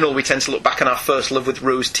 In general, we tend to look back on our first love with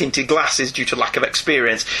rose-tinted glasses due to lack of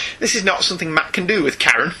experience. This is not something Matt can do with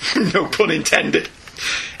Karen. No pun intended.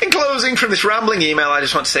 In closing, from this rambling email, I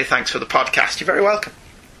just want to say thanks for the podcast. You're very welcome.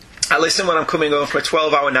 I listen when I'm coming home from a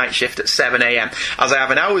 12-hour night shift at 7 a.m. As I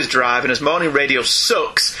have an hour's drive, and as morning radio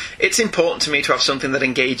sucks, it's important to me to have something that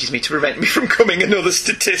engages me to prevent me from becoming another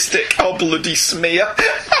statistic or bloody smear.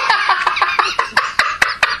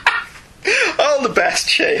 All the best,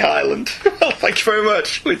 Shay Highland. Well, thank you very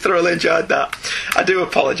much. We thoroughly enjoyed that. I do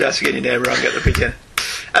apologise for getting your name wrong at the beginning.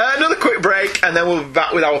 Another quick break, and then we'll be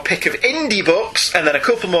back with our pick of indie books, and then a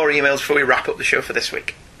couple more emails before we wrap up the show for this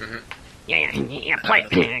week. Mm-hmm. Yeah, play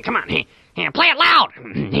it. Come on. Play it loud.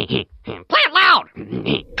 Play it loud.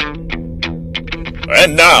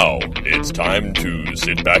 And now, it's time to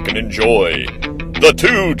sit back and enjoy the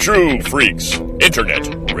Two True Freaks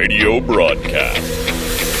Internet Radio Broadcast.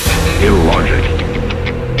 Illogic,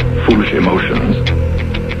 foolish emotions,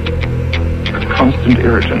 a constant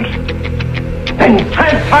irritant. And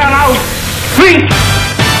transfer out, freak!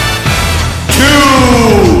 2!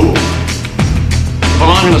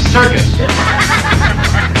 Belong in a circus.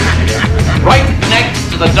 Right next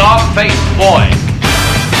to the dog-faced boy.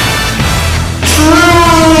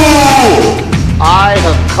 True! I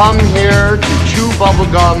have come here to chew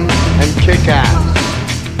bubblegum and kick ass.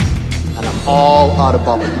 And I'm all out of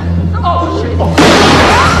bubblegum.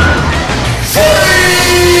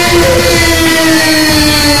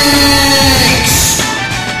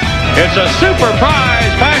 It's a super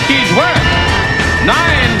prize package worth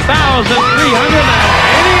 $9,388.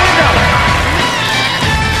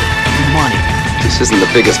 Money. This isn't the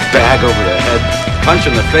biggest bag over the head punch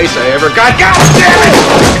in the face I ever got. God damn it!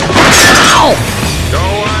 Ow! Go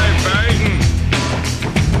away, Peyton.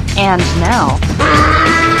 And now,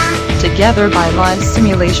 together by live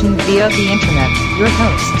simulation via the internet, your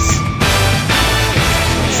hosts,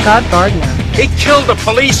 Scott Gardner. He killed a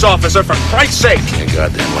police officer, for Christ's sake! You're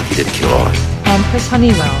goddamn lucky he didn't kill all. And Chris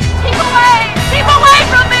Honeywell. Keep away! Keep away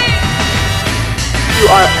from me! You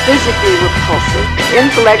are physically repulsive,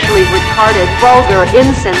 intellectually retarded, vulgar,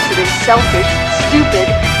 insensitive, selfish, stupid,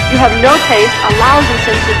 You have no taste, a lousy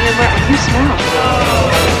sense of humor, and you smell.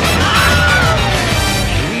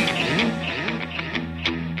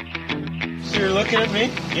 So you're looking at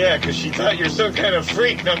me? Yeah, because she thought you're some kind of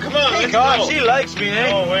freak. Now come on, let's God, go. she likes me, eh?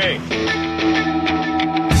 No way.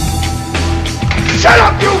 Shut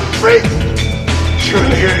up, you freak!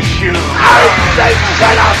 Julius, you... I said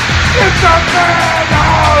shut up! It's a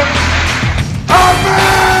madhouse! A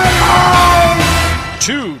madhouse!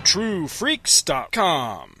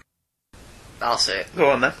 TwoTrueFreaks.com. I'll say it.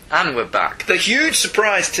 Go on then. And we're back. The huge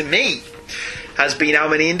surprise to me has been how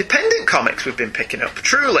many independent comics we've been picking up.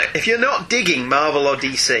 Truly, if you're not digging Marvel or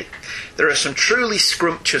DC, there are some truly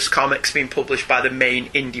scrumptious comics being published by the main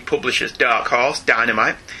indie publishers, Dark Horse,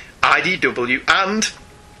 Dynamite, IDW, and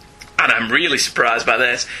I'm really surprised by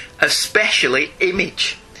this, especially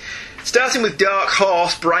Image. Starting with Dark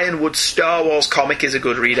Horse, Brian Wood's Star Wars comic is a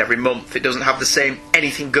good read every month. It doesn't have the same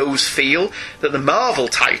anything goes feel that the Marvel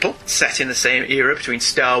title, set in the same era between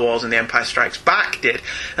Star Wars and The Empire Strikes Back, did,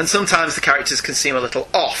 and sometimes the characters can seem a little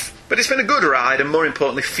off. But it's been a good ride, and more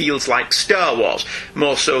importantly feels like Star Wars,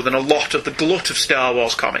 more so than a lot of the glut of Star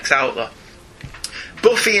Wars comics out there.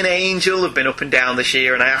 Buffy and Angel have been up and down this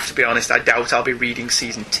year, and I have to be honest, I doubt I'll be reading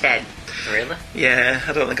Season 10. Really? Yeah,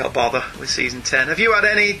 I don't think I'll bother with Season 10. Have you had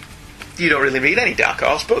any... You don't really read any Dark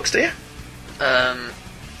Horse books, do you? No.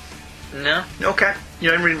 Okay.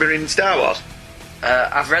 You haven't been reading Star Wars?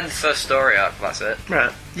 I've read the first story arc, that's it.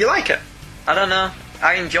 Right. You like it? I don't know.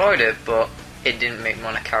 I enjoyed it, but it didn't make me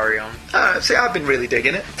want to carry on. See, I've been really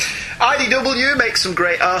digging it. IDW makes some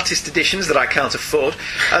great artist editions that I can't afford,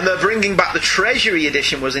 and they're bringing back the Treasury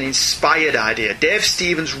edition was an inspired idea. Dave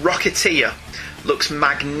Stevens' Rocketeer looks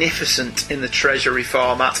magnificent in the Treasury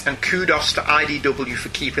format, and kudos to IDW for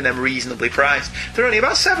keeping them reasonably priced. They're only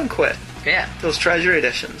about £7. Yeah. Those Treasury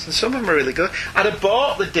editions, and some of them are really good. I'd have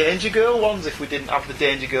bought the Danger Girl ones if we didn't have the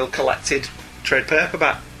Danger Girl collected trade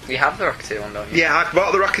paperback. You have the Rocketeer one, don't you? Yeah, I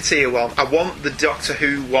bought the Rocketeer one. I want the Doctor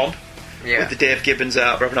Who one with the Dave Gibbons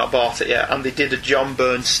art, but I've not bought it yet. And they did a John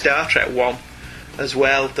Byrne Star Trek one as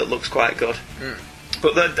well that looks quite good.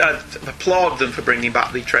 But I applaud them for bringing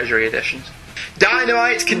back the Treasury editions.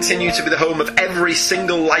 Dynamite continue to be the home of every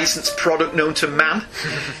single licensed product known to man,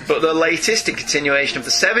 but the latest, in continuation of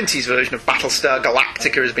the 70s version of Battlestar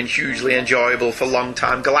Galactica, has been hugely enjoyable for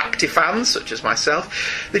long-time Galacti fans, such as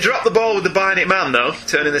myself. They dropped the ball with the Bionic Man, though,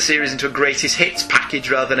 turning the series into a greatest hits package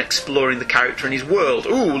rather than exploring the character and his world.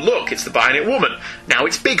 Ooh, look, it's the Bionic Woman. Now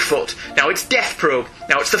it's Bigfoot. Now it's Death Probe.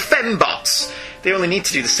 Now it's the Fembots. They only need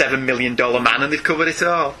to do the $7 million man and they've covered it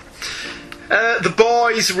all. The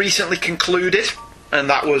Boys recently concluded, and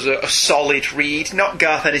that was a solid read. Not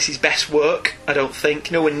Garth Ennis's best work, I don't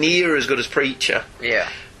think. Nowhere near as good as Preacher. Yeah.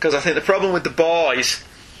 Because I think the problem with The Boys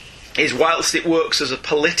is whilst it works as a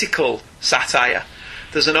political satire,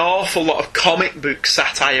 there's an awful lot of comic book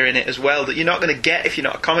satire in it as well that you're not going to get if you're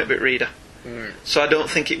not a comic book reader. So I don't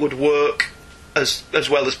think it would work as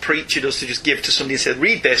well as Preacher does to just give to somebody and say,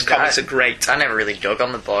 read this, comics are great. I never really dug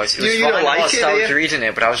on The Boys. It was you don't like it, I was reading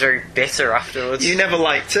it, but I was very bitter afterwards. You never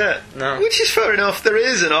liked it? No. Which is fair enough. There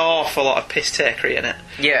is an awful lot of piss-takery in it.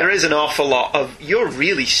 Yeah. There is an awful lot of, you're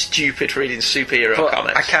really stupid reading superhero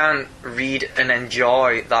comics. I can't read and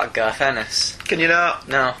enjoy that Garth Ennis. Can you not?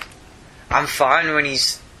 No. I'm fine when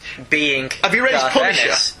he's being Have you read Garth his Punisher?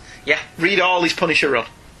 Ennis. Yeah. Read all his Punisher run.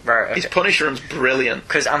 Right, okay. His Punisher run's brilliant.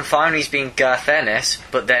 Because I'm fine when he's being Garth Ennis,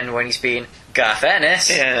 but then when he's being Garth Ennis...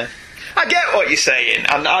 Yeah. I get what you're saying,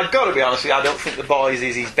 and I've got to be honest with you, I don't think The Boys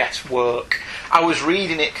is his best work. I was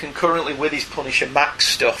reading it concurrently with his Punisher Max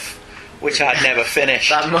stuff, which I'd never finished.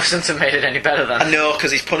 That mustn't have made it any better then. I know,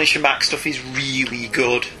 because his Punisher Max stuff is really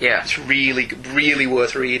good. Yeah. It's really, really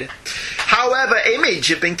worth reading. However, Image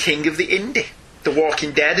have been king of the indie. The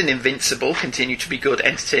Walking Dead and Invincible continue to be good,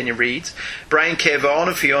 entertaining reads. Brian K. Vaughan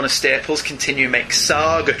and Fiona Staples continue to make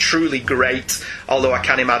Saga truly great, although I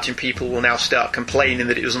can imagine people will now start complaining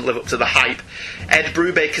that it doesn't live up to the hype. Ed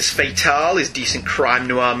Brubaker's Fatale is decent crime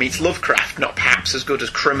noir meets Lovecraft, not perhaps as good as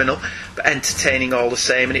Criminal, but entertaining all the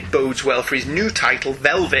same, and it bodes well for his new title,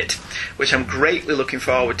 Velvet, which I'm greatly looking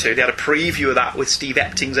forward to. They had a preview of that with Steve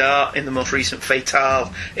Epting's art in the most recent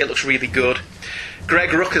Fatale. It looks really good.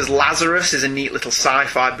 Greg Rucker's Lazarus is a neat little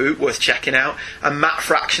sci-fi book worth checking out, and Matt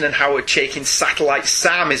Fraction and Howard Chaykin's Satellite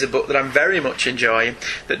Sam is a book that I'm very much enjoying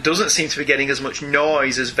that doesn't seem to be getting as much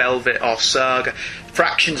noise as Velvet or Saga.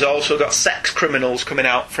 Fraction's also got Sex Criminals coming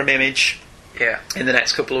out from Image in the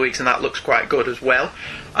next couple of weeks, and that looks quite good as well.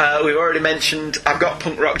 We've already mentioned I've got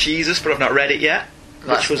Punk Rock Jesus, but I've not read it yet.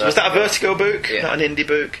 Was that a Vertigo book? Yeah. Not an indie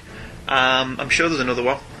book? I'm sure there's another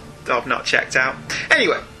one that I've not checked out.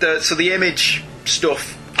 Anyway, so the Image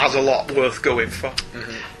stuff has a lot worth going for.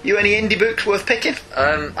 You any indie books worth picking?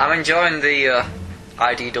 I'm enjoying the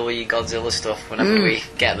IDW Godzilla stuff whenever we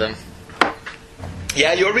get them.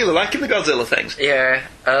 Yeah, you're really liking the Godzilla things. Yeah.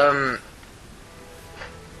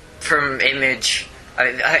 From Image,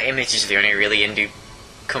 Image is the only really indie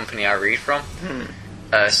company I read from,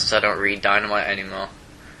 since I don't read Dynamite anymore.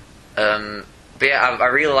 But yeah, I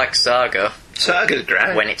really like Saga. Saga's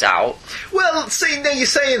great. When it's out. Well, see, now you're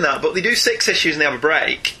saying that, but they do 6 issues and they have a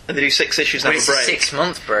break, and they do 6 issues and have a break. It's a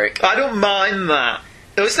 6-month break. I don't mind that.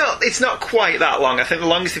 No, it's not quite that long. I think the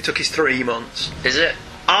longest it took is 3 months. Is it?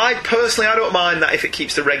 I don't mind that if it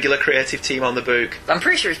keeps the regular creative team on the book. I'm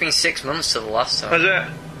pretty sure it's been 6 months to the last time. Is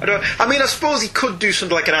it? I mean, I suppose he could do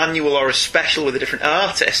something like an annual or a special with a different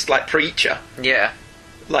artist, like Preacher. Yeah.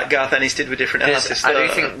 Like Garth Ennis did with different artists. I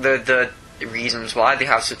do think the reasons why they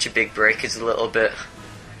have such a big break is a little bit...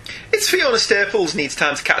 It's Fiona Staples needs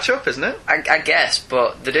time to catch up, isn't it? I guess,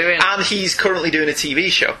 but they're doing... And he's currently doing a TV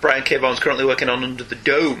show. Brian K. Vaughan's currently working on Under the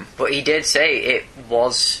Dome. But he did say it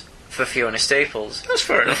was for Fiona Staples. That's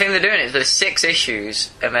fair enough. The thing they're doing is there's 6 issues,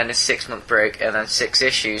 and then a 6-month break, and then 6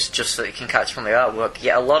 issues just so that you can catch up on the artwork.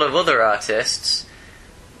 Yet a lot of other artists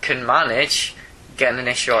can manage getting an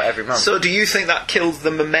issue out every month. So do you think that kills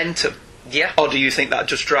the momentum? Yeah. Or do you think that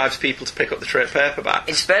just drives people to pick up the trade paperback?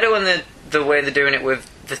 It's better when the way they're doing it with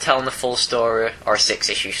the telling the full story, or a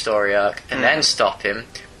 6-issue story arc, and then stop him,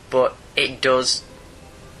 but it does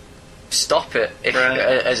stop it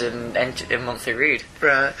as a monthly read.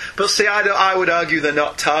 Right. But see, I would argue they're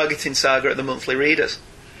not targeting Saga at the monthly readers.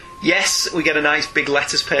 Yes, we get a nice big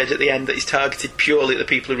letters page at the end that is targeted purely at the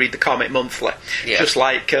people who read the comic monthly, just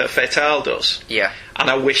like Fatale does. Yeah.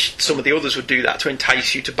 And I wish some of the others would do that to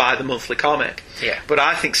entice you to buy the monthly comic. Yeah. But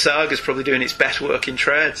I think Saga's probably doing its best work in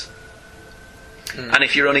trades. And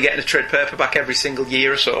if you're only getting a trade paperback every single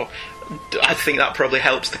year or so, I think that probably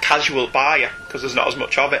helps the casual buyer, because there's not as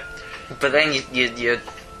much of it. But then you're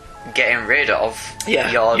getting rid of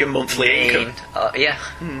your monthly income. I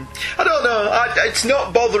don't know. It's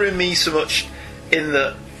not bothering me so much in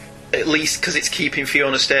the, at least because it's keeping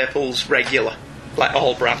Fiona Staples regular, like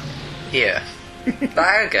Allbrand. Yeah.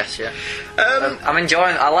 I guess, yeah. I'm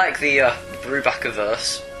enjoying... I like the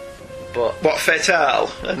Brubaker-verse, but... What,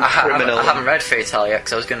 Fatale and Criminal? I haven't read Fatale yet,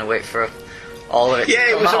 because I was going to wait for all of it to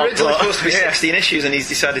it come was out, originally supposed to be 16 issues, and he's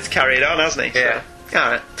decided to carry it on, hasn't he? Yeah. So,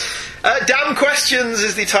 alright. Damn Questions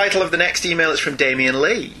is the title of the next email. It's from Damien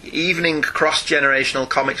Lee. Evening cross-generational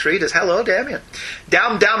comics readers. Hello, Damien.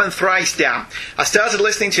 Damn, and thrice damn. I started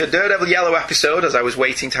listening to your Daredevil Yellow episode as I was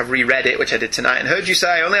waiting to have reread it, which I did tonight, and heard you say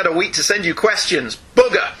I only had a week to send you questions.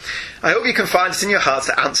 Bugger. I hope you can find it in your heart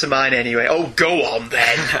to answer mine anyway. Oh, go on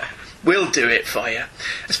then. We'll do it for you.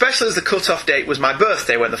 Especially as the cut-off date was my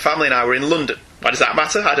birthday when the family and I were in London. Why does that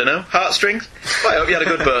matter? I don't know. Heartstrings? Well, I hope you had a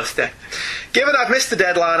good birthday. Given I've missed the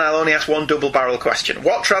deadline, I'll only ask one double-barrel question.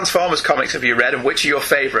 What Transformers comics have you read and which are your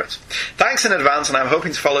favourites? Thanks in advance, and I'm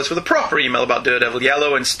hoping to follow this with a proper email about Daredevil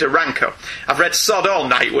Yellow and Steranko. I've read sod all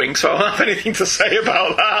Nightwing, so I don't have anything to say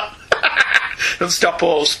about that. Don't stop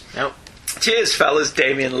us. Nope. Cheers, fellas,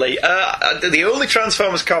 Damien Lee. The only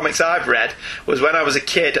Transformers comics I've read was when I was a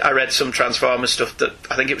kid. I read some Transformers stuff that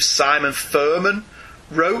I think it was Simon Furman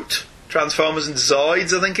wrote. Transformers and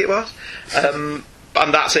Zoids, I think it was. And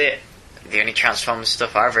that's it. The only Transformers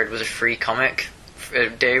stuff I've read was a free comic,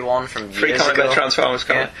 day one from years ago. Free comic by Transformers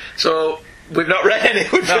comic. Yeah. So we've not read any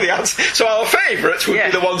for the answer. So our favourites would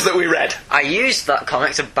be the ones that we read. I used that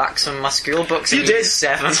comic to back some of my school books. You did,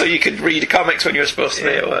 7. So you could read comics when you were supposed to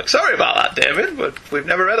be at work. Sorry about that, David, but we've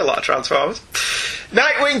never read a lot of Transformers.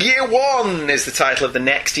 Nightwing Year 1 is the title of the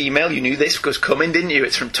next email. You knew this was coming, didn't you?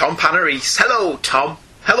 It's from Tom Panarese. Hello, Tom.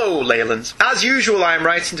 Hello, Leylands. As usual, I am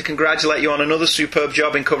writing to congratulate you on another superb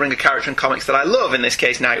job in covering a character in comics that I love, in this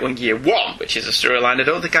case Nightwing Year 1, which is a storyline I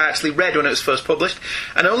don't think I actually read when it was first published,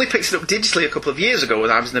 and only picked it up digitally a couple of years ago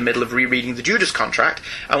when I was in the middle of rereading the Judas Contract,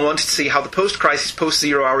 and wanted to see how the post-crisis,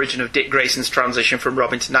 post-Zero origin of Dick Grayson's transition from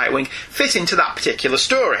Robin to Nightwing fit into that particular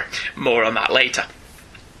story. More on that later.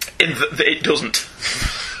 It doesn't.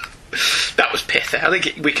 That was pithy. I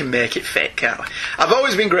think we can make it fit, can't we? I've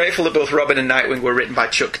always been grateful that both Robin and Nightwing were written by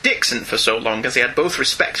Chuck Dixon for so long, as he had both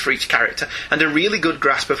respect for each character and a really good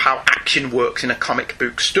grasp of how action works in a comic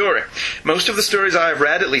book story. Most of the stories I have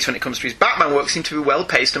read, at least when it comes to his Batman work, seem to be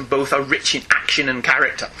well-paced and both are rich in action and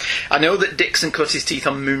character. I know that Dixon cut his teeth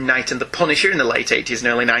on Moon Knight and the Punisher in the late 80s and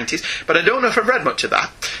early 90s, but I don't know if I've read much of that.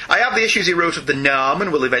 I have the issues he wrote of the Narm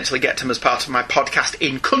and will eventually get to them as part of my podcast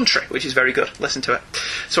In Country, which is very good. Listen to it.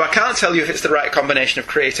 So I can't can't tell you if it's the right combination of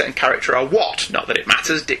creator and character or what. Not that it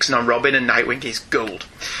matters. Dixon on Robin and Nightwing is gold.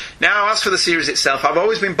 Now, as for the series itself, I've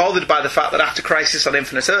always been bothered by the fact that after Crisis on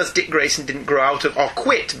Infinite Earths, Dick Grayson didn't grow out of or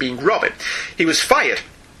quit being Robin. He was fired.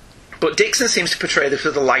 But Dixon seems to portray this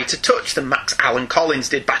with a lighter touch than Max Allan Collins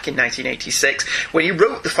did back in 1986, when he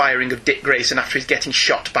wrote the firing of Dick Grayson after he's getting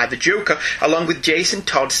shot by the Joker, along with Jason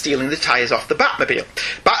Todd stealing the tyres off the Batmobile.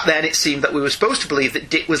 Back then, it seemed that we were supposed to believe that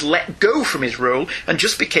Dick was let go from his role and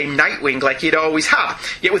just became Nightwing like he'd always had,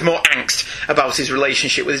 yet with more angst about his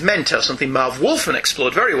relationship with his mentor, something Marv Wolfman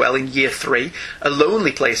explored very well in Year 3, A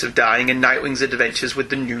Lonely Place of Dying, and Nightwing's adventures with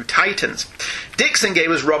the New Titans. Dixon gave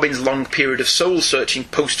us Robin's long period of soul-searching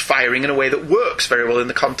post-firing in a way that works very well in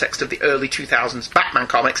the context of the early 2000s Batman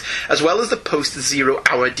comics, as well as the post-Zero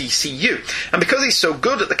Hour DCU. And because he's so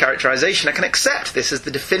good at the characterization, I can accept this as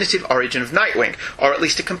the definitive origin of Nightwing, or at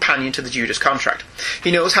least a companion to the Judas Contract.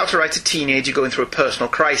 He knows how to write a teenager going through a personal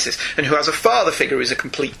crisis, and who has a father figure who is a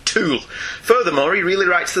complete tool. Furthermore, he really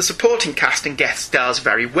writes the supporting cast and guest stars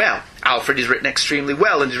very well. Alfred is written extremely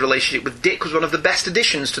well, and his relationship with Dick was one of the best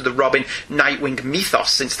additions to the Robin Nightwing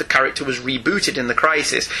mythos since the character was rebooted in The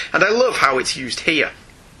Crisis, and I love how it's used here.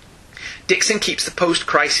 Dixon keeps the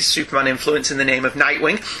post-Crisis Superman influence in the name of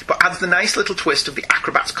Nightwing, but adds the nice little twist of the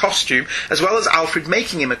acrobat's costume, as well as Alfred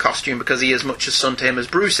making him a costume because he is much as son to him as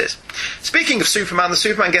Bruce is. Speaking of Superman, the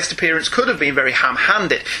Superman guest appearance could have been very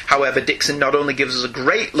ham-handed. However, Dixon not only gives us a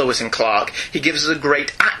great Lois and Clark, he gives us a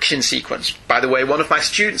great action sequence. By the way, one of my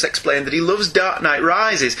students explained that he loves Dark Knight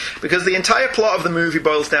Rises because the entire plot of the movie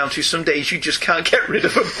boils down to some days you just can't get rid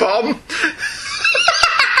of a bomb.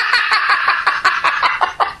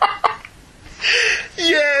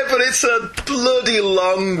 Yeah, but it's a bloody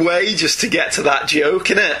long way just to get to that joke,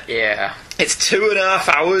 innit? Yeah. It's 2.5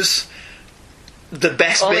 hours. The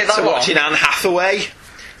best bits are watching Anne Hathaway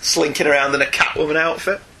slinking around in a Catwoman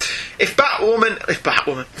outfit. If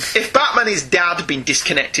Batman is Dad, being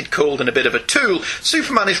disconnected, cold and a bit of a tool,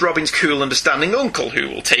 Superman is Robin's cool, understanding uncle who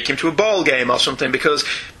will take him to a ball game or something because,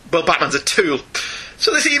 well, Batman's a tool.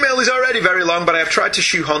 So this email is already very long, but I have tried to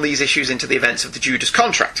shoehorn these issues into the events of the Judas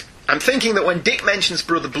Contract. I'm thinking that when Dick mentions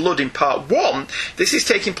Brother Blood in Part 1, this is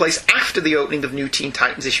taking place after the opening of New Teen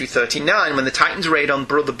Titans issue 39, when the Titans raid on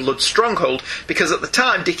Brother Blood's stronghold, because at the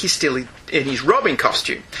time Dick is still in his Robin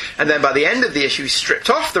costume. And then by the end of the issue he's stripped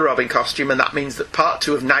off the Robin costume, and that means that Part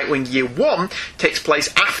 2 of Nightwing Year 1 takes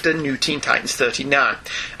place after New Teen Titans 39.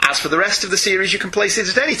 As for the rest of the series, you can place it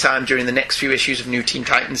at any time during the next few issues of New Teen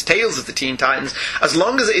Titans Tales of the Teen Titans, as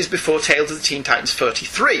long as it is before Tales of the Teen Titans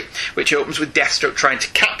 33, which opens with Deathstroke trying to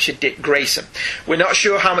capture Dick Grayson. We're not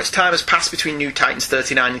sure how much time has passed between New Titans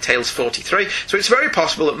 39 and Tales 43, so it's very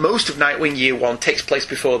possible that most of Nightwing Year 1 takes place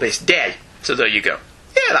before this day. So there you go.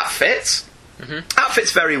 Yeah, that fits. Mm-hmm. That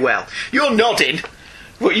fits very well. You're nodding,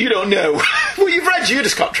 but you don't know. Well, you've read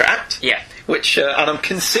Judas Contract. Yeah. Which, and I'm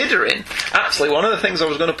considering, actually, one of the things I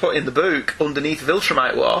was going to put in the book underneath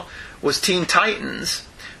Viltrumite War was Teen Titans,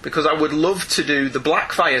 because I would love to do the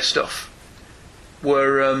Blackfire stuff,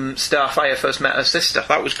 where Starfire first met her sister.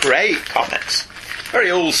 That was great comics.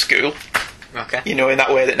 Very old school. Okay. You know, in that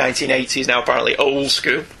way that 1980 is now apparently old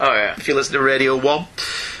school. Oh, yeah. If you listen to Radio 1.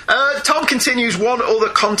 Tom continues one other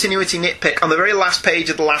continuity nitpick. On the very last page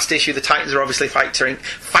of the last issue, the Titans are obviously fighting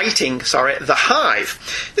the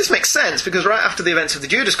Hive. This makes sense, because right after the events of the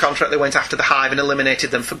Judas Contract, they went after the Hive and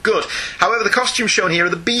eliminated them for good. However, the costumes shown here are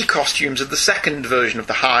the B costumes of the second version of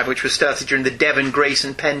the Hive, which was started during the Devin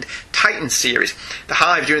Grayson penned Titans series. The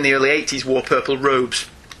Hive, during the early 80s, wore purple robes.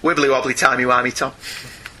 Wibbly wobbly timey-wimey, Tom.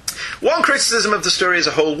 One criticism of the story as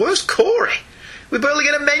a whole was Corey. We barely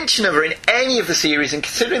get a mention of her in any of the series, and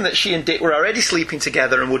considering that she and Dick were already sleeping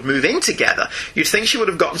together and would move in together, you'd think she would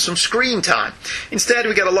have gotten some screen time. Instead,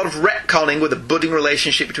 we get a lot of retconning with a budding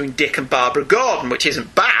relationship between Dick and Barbara Gordon, which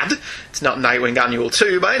isn't bad. It's not Nightwing Annual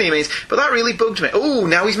 2 by any means, but that really bugged me. Oh,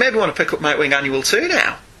 now he's made me want to pick up Nightwing Annual 2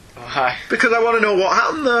 now. Why? Because I want to know what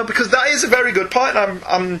happened there, because that is a very good point.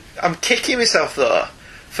 I'm kicking myself there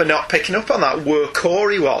for not picking up on that, where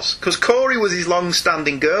Corey was. Because Corey was his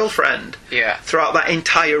long-standing girlfriend throughout that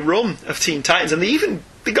entire run of Teen Titans. And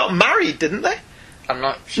they got married, didn't they? I'm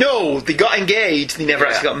not sure. No, they got engaged, they never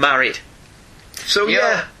actually got married. So,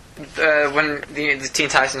 when the Teen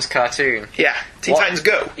Titans cartoon... Yeah, Teen Titans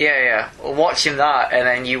Go. Yeah. Watching that, and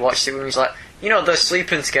then you watched it when he's like, they're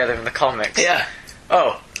sleeping together in the comics. Yeah.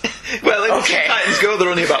 Oh. Well, in Teen Titans Go, they're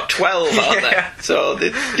only about 12, aren't they? So,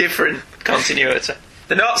 they're different continuity.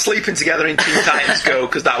 They're not sleeping together in Teen Titans Go,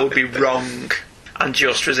 because that would be wrong. And Joe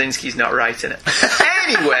Straczynski's not writing it.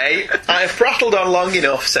 Anyway, I have prattled on long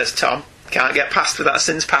enough, says Tom. Can't get past without a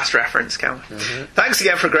Sins Past reference, can we? Mm-hmm. Thanks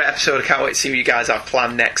again for a great episode. I can't wait to see what you guys have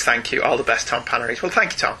planned next. Thank you. All the best, Tom Paneris. Well,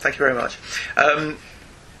 thank you, Tom. Thank you very much.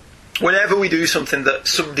 Whenever we do something that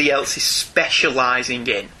somebody else is specialising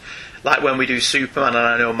in, like when we do Superman and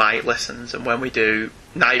I know Mike listens, and when we do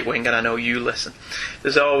Nightwing and I know you listen,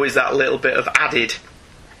 there's always that little bit of added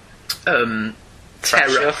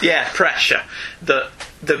terror, pressure that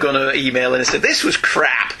they're going to email in and say, this was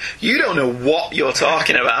crap, you don't know what you're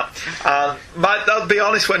talking about. I'll be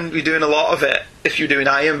honest, when you're doing a lot of it, if you're doing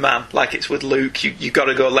Iron Man, like it's with Luke, you got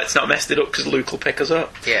to go, let's not mess it up because Luke will pick us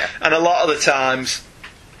up. Yeah. And a lot of the times,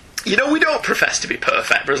 we don't profess to be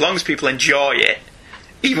perfect, but as long as people enjoy it,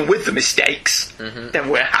 even with the mistakes, then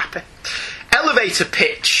we're happy. Elevator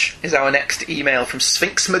Pitch is our next email from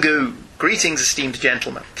Sphinx Magoo. Greetings, esteemed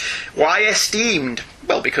gentlemen. Why esteemed?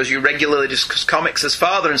 Well, because you regularly discuss comics as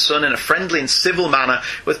father and son in a friendly and civil manner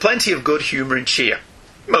with plenty of good humour and cheer.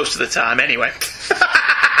 Most of the time, anyway.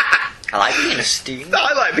 I like being esteemed.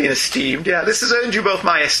 I like being esteemed, yeah. This has earned you both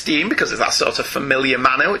my esteem because of that sort of familiar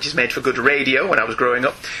manner which is made for good radio when I was growing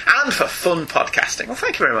up, and for fun podcasting. Well,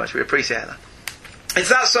 thank you very much. We appreciate that. It's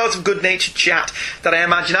that sort of good-natured chat that I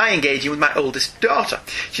imagine I engage in with my oldest daughter.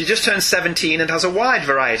 She just turned 17 and has a wide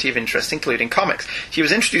variety of interests, including comics. She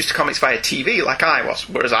was introduced to comics via TV, like I was,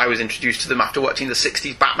 whereas I was introduced to them after watching the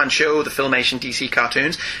 60s Batman show, the Filmation DC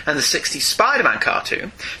cartoons, and the 60s Spider-Man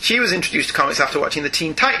cartoon. She was introduced to comics after watching the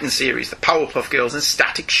Teen Titans series, the Powerpuff Girls, and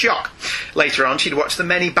Static Shock. Later on, she'd watched the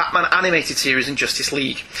many Batman animated series and Justice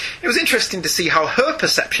League. It was interesting to see how her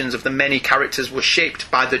perceptions of the many characters were shaped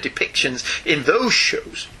by the depictions in those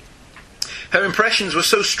shows. Her impressions were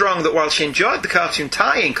so strong that while she enjoyed the cartoon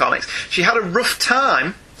tie-in comics, she had a rough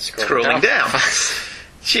time scrolling down.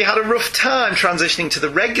 She had a rough time transitioning to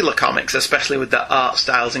the regular comics, especially with their art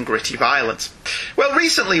styles and gritty violence. Well,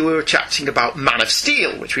 recently we were chatting about Man of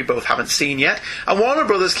Steel, which we both haven't seen yet, and Warner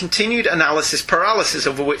Brothers continued analysis paralysis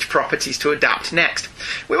over which properties to adapt next.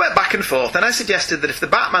 We went back and forth, and I suggested that if the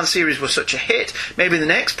Batman series was such a hit, maybe the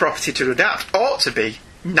next property to adapt ought to be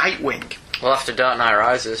Nightwing. Well, after Dark Knight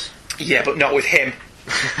Rises. Yeah, but not with him.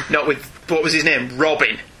 Not with, what was his name?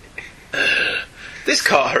 Robin. This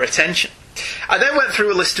caught her attention. I then went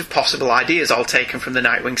through a list of possible ideas, all taken from the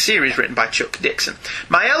Nightwing series written by Chuck Dixon.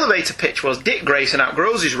 My elevator pitch was Dick Grayson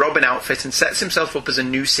outgrows his Robin outfit and sets himself up as a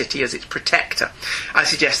new city as its protector. I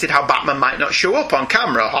suggested how Batman might not show up on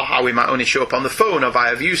camera, or how he might only show up on the phone or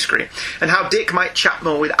via view screen, and how Dick might chat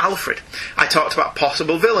more with Alfred. I talked about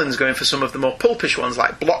possible villains, going for some of the more pulpish ones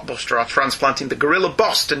like Blockbuster, or transplanting the Gorilla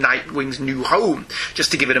Boss to Nightwing's new home,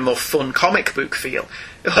 just to give it a more fun comic book feel.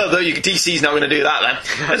 Although DC's not going to do that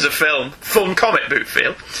then, as a film. Fun comic book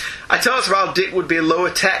feel. I talked about how Dick would be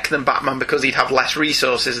lower tech than Batman because he'd have less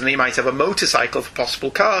resources and he might have a motorcycle for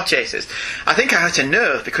possible car chases. I think I hurt her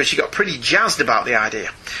nerve because she got pretty jazzed about the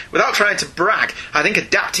idea. Without trying to brag, I think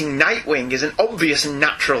adapting Nightwing is an obvious and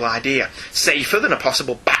natural idea. Safer than a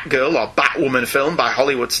possible Batgirl or Batwoman film by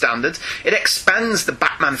Hollywood standards, it expands the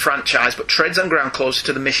Batman franchise but treads on ground closer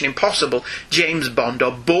to the Mission Impossible, James Bond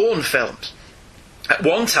or Bourne films. At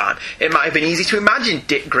one time, it might have been easy to imagine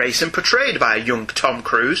Dick Grayson portrayed by a young Tom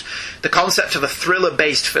Cruise. The concept of a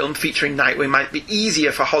thriller-based film featuring Nightwing might be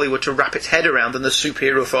easier for Hollywood to wrap its head around than the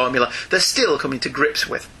superhero formula they're still coming to grips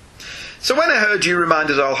with. So when I heard you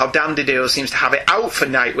remind us all how Dan DiDio seems to have it out for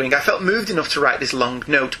Nightwing, I felt moved enough to write this long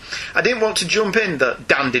note. I didn't want to jump in the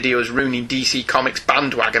Dan DiDio's ruining DC Comics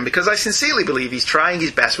bandwagon because I sincerely believe he's trying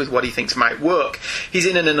his best with what he thinks might work. He's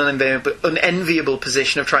in an unenviable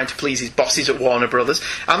position of trying to please his bosses at Warner Brothers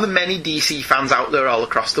and the many DC fans out there all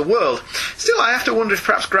across the world. Still, I have to wonder if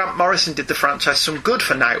perhaps Grant Morrison did the franchise some good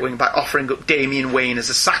for Nightwing by offering up Damian Wayne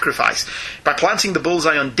as a sacrifice. By planting the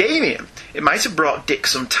bullseye on Damian, it might have brought Dick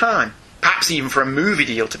some time. Perhaps even for a movie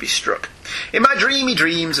deal to be struck. In my dreamy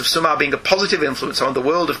dreams of somehow being a positive influence on the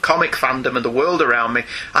world of comic fandom and the world around me,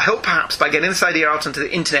 I hope perhaps by getting this idea out onto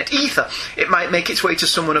the internet ether, it might make its way to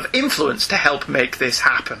someone of influence to help make this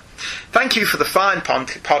happen. Thank you for the fine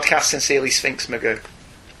podcast, sincerely, Sphinx Magoo.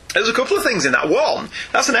 There's a couple of things in that. One,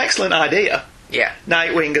 that's an excellent idea. Yeah.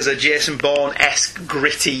 Nightwing as a Jason Bourne-esque,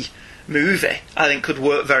 gritty movie, I think could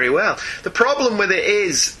work very well. The problem with it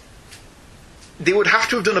is they would have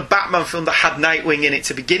to have done a Batman film that had Nightwing in it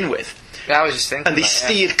to begin with. Yeah, I was just thinking. And they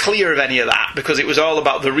steered clear of any of that because it was all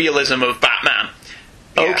about the realism of Batman.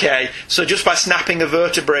 Yeah. Okay, so just by snapping a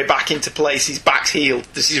vertebrae back into place, his back's healed.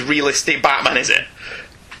 This is realistic Batman, is it?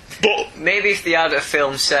 But maybe if they had a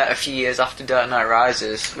film set a few years after Dark Knight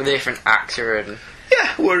Rises with a different actor and...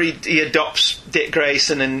 Yeah, where he adopts Dick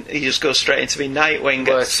Grayson and he just goes straight into being Nightwing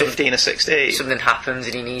at 15 or 16. Something happens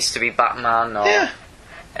and he needs to be Batman or... Yeah.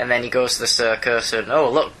 And then he goes to the circus and, oh,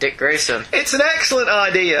 look, Dick Grayson. It's an excellent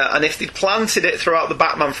idea, and if they'd planted it throughout the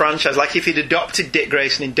Batman franchise, like if he'd adopted Dick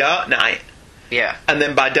Grayson in Dark Knight, yeah, and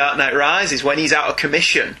then by Dark Knight Rises, when he's out of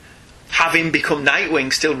commission, have him become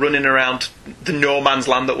Nightwing, still running around the no man's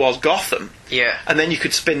land that was Gotham. Yeah. And then you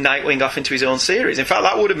could spin Nightwing off into his own series. In fact,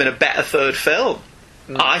 that would have been a better third film,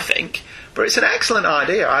 I think. But it's an excellent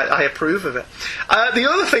idea. I approve of it. The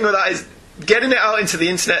other thing with that is getting it out into the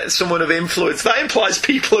internet as someone of influence. That implies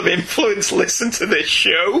people of influence listen to this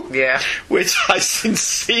show. Yeah. Which I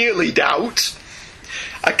sincerely doubt.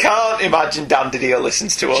 I can't imagine Dan Didio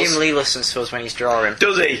listens to us. Jim Lee listens to us when he's drawing.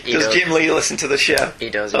 Does he? Does Jim Lee listen to the show?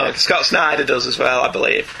 He does, yeah. Scott Snyder does as well, I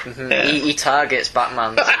believe. Mm-hmm. Yeah. He targets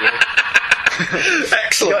Batman to you.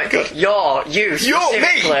 Excellent, good. You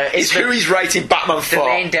specifically is who he's writing Batman for. The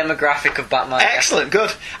main demographic of Batman. Excellent,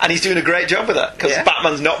 good. And he's doing a great job with that, because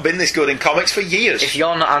Batman's not been this good in comics for years. If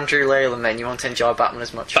you're not Andrew Leyland, then you won't enjoy Batman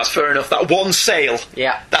as much. That's fair enough. That one sale.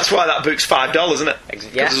 Yeah. That's why that book's $5, isn't it?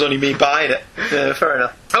 Because there's only me buying it. Yeah, fair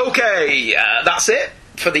enough. Okay, that's it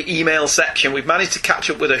for the email section. We've managed to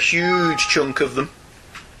catch up with a huge chunk of them.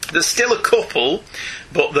 There's still a couple,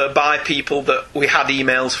 but they're by people that we had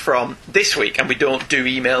emails from this week, and we don't do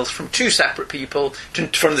emails from two separate people,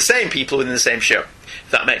 from the same people within the same show,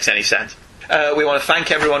 if that makes any sense. We want to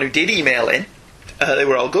thank everyone who did email in. They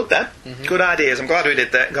were all good then. Mm-hmm. Good ideas. I'm glad we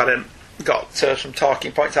did that. Got some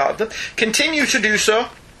talking points out of them. Continue to do so.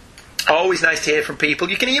 Always nice to hear from people.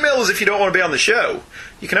 You can email us if you don't want to be on the show.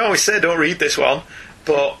 You can always say, don't read this one.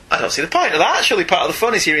 But I don't see the point of that. Actually, part of the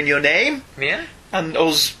fun is hearing your name. Yeah. And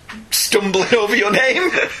us stumbling over your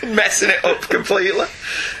name and messing it up completely.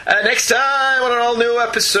 Next time on an all-new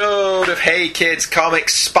episode of Hey Kids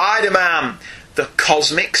Comics, Spider-Man, the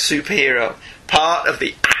cosmic superhero, part of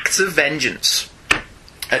the Acts of Vengeance.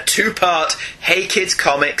 A 2-part Hey Kids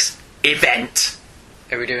Comics event.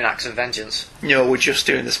 Are we doing Acts of Vengeance? No, we're just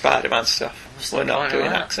doing the Spider-Man stuff. We're not doing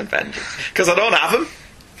Acts of Vengeance. Because I don't have them.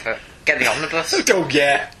 Get the omnibus. Oh,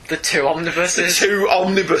 yeah. The 2 omnibuses. The 2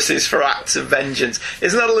 omnibuses for Acts of Vengeance.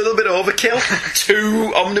 Isn't that a little bit overkill?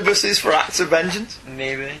 2 omnibuses for Acts of Vengeance?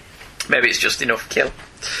 Maybe. Maybe it's just enough kill.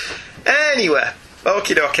 Anyway,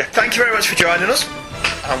 okie dokie. Thank you very much for joining us.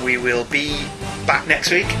 And we will be back next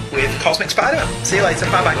week with Cosmic Spider-Man. See you later.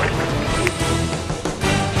 Bye-bye.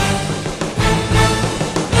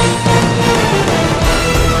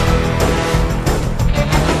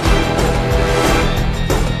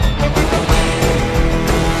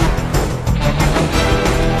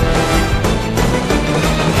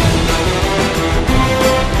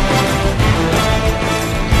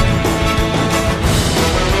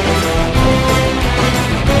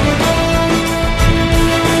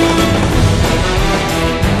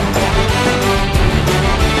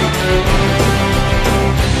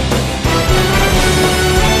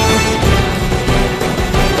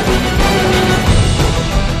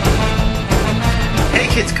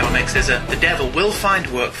 The devil will find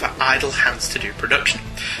work for idle hands to do production.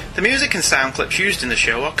 The music and sound clips used in the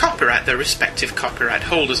show are copyright their respective copyright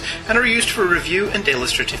holders and are used for review and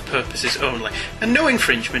illustrative purposes only, and no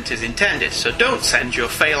infringement is intended, so don't send your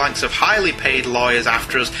phalanx of highly paid lawyers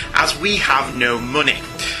after us, as we have no money.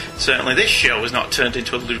 Certainly this show has not turned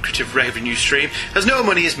into a lucrative revenue stream, as no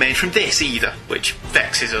money is made from this either, which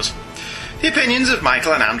vexes us. The opinions of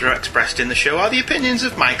Michael and Andrew expressed in the show are the opinions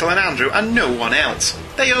of Michael and Andrew and no one else.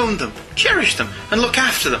 They own them, cherish them, and look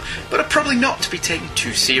after them, but are probably not to be taken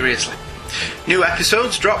too seriously. New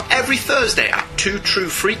episodes drop every Thursday at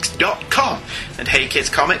twotruefreaks.com, and Hey Kids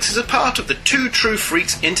Comics is a part of the Two True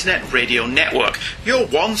Freaks Internet Radio Network, your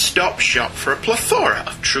one-stop shop for a plethora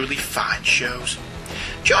of truly fine shows.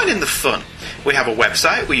 Join in the fun. We have a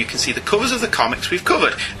website where you can see the covers of the comics we've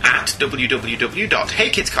covered at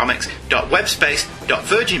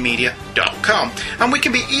www.heykidscomics.webspace.virginmedia.com, and we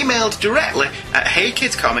can be emailed directly at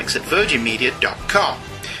heykidscomics@virginmedia.com.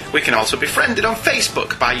 We can also be friended on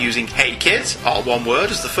Facebook by using Hey Kids, all one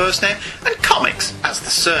word, as the first name, and Comics as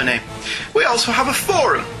the surname. We also have a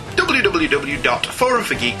forum,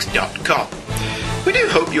 www.forumforgeeks.com. We do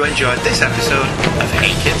hope you enjoyed this episode of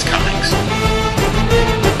Hey Kids Comics.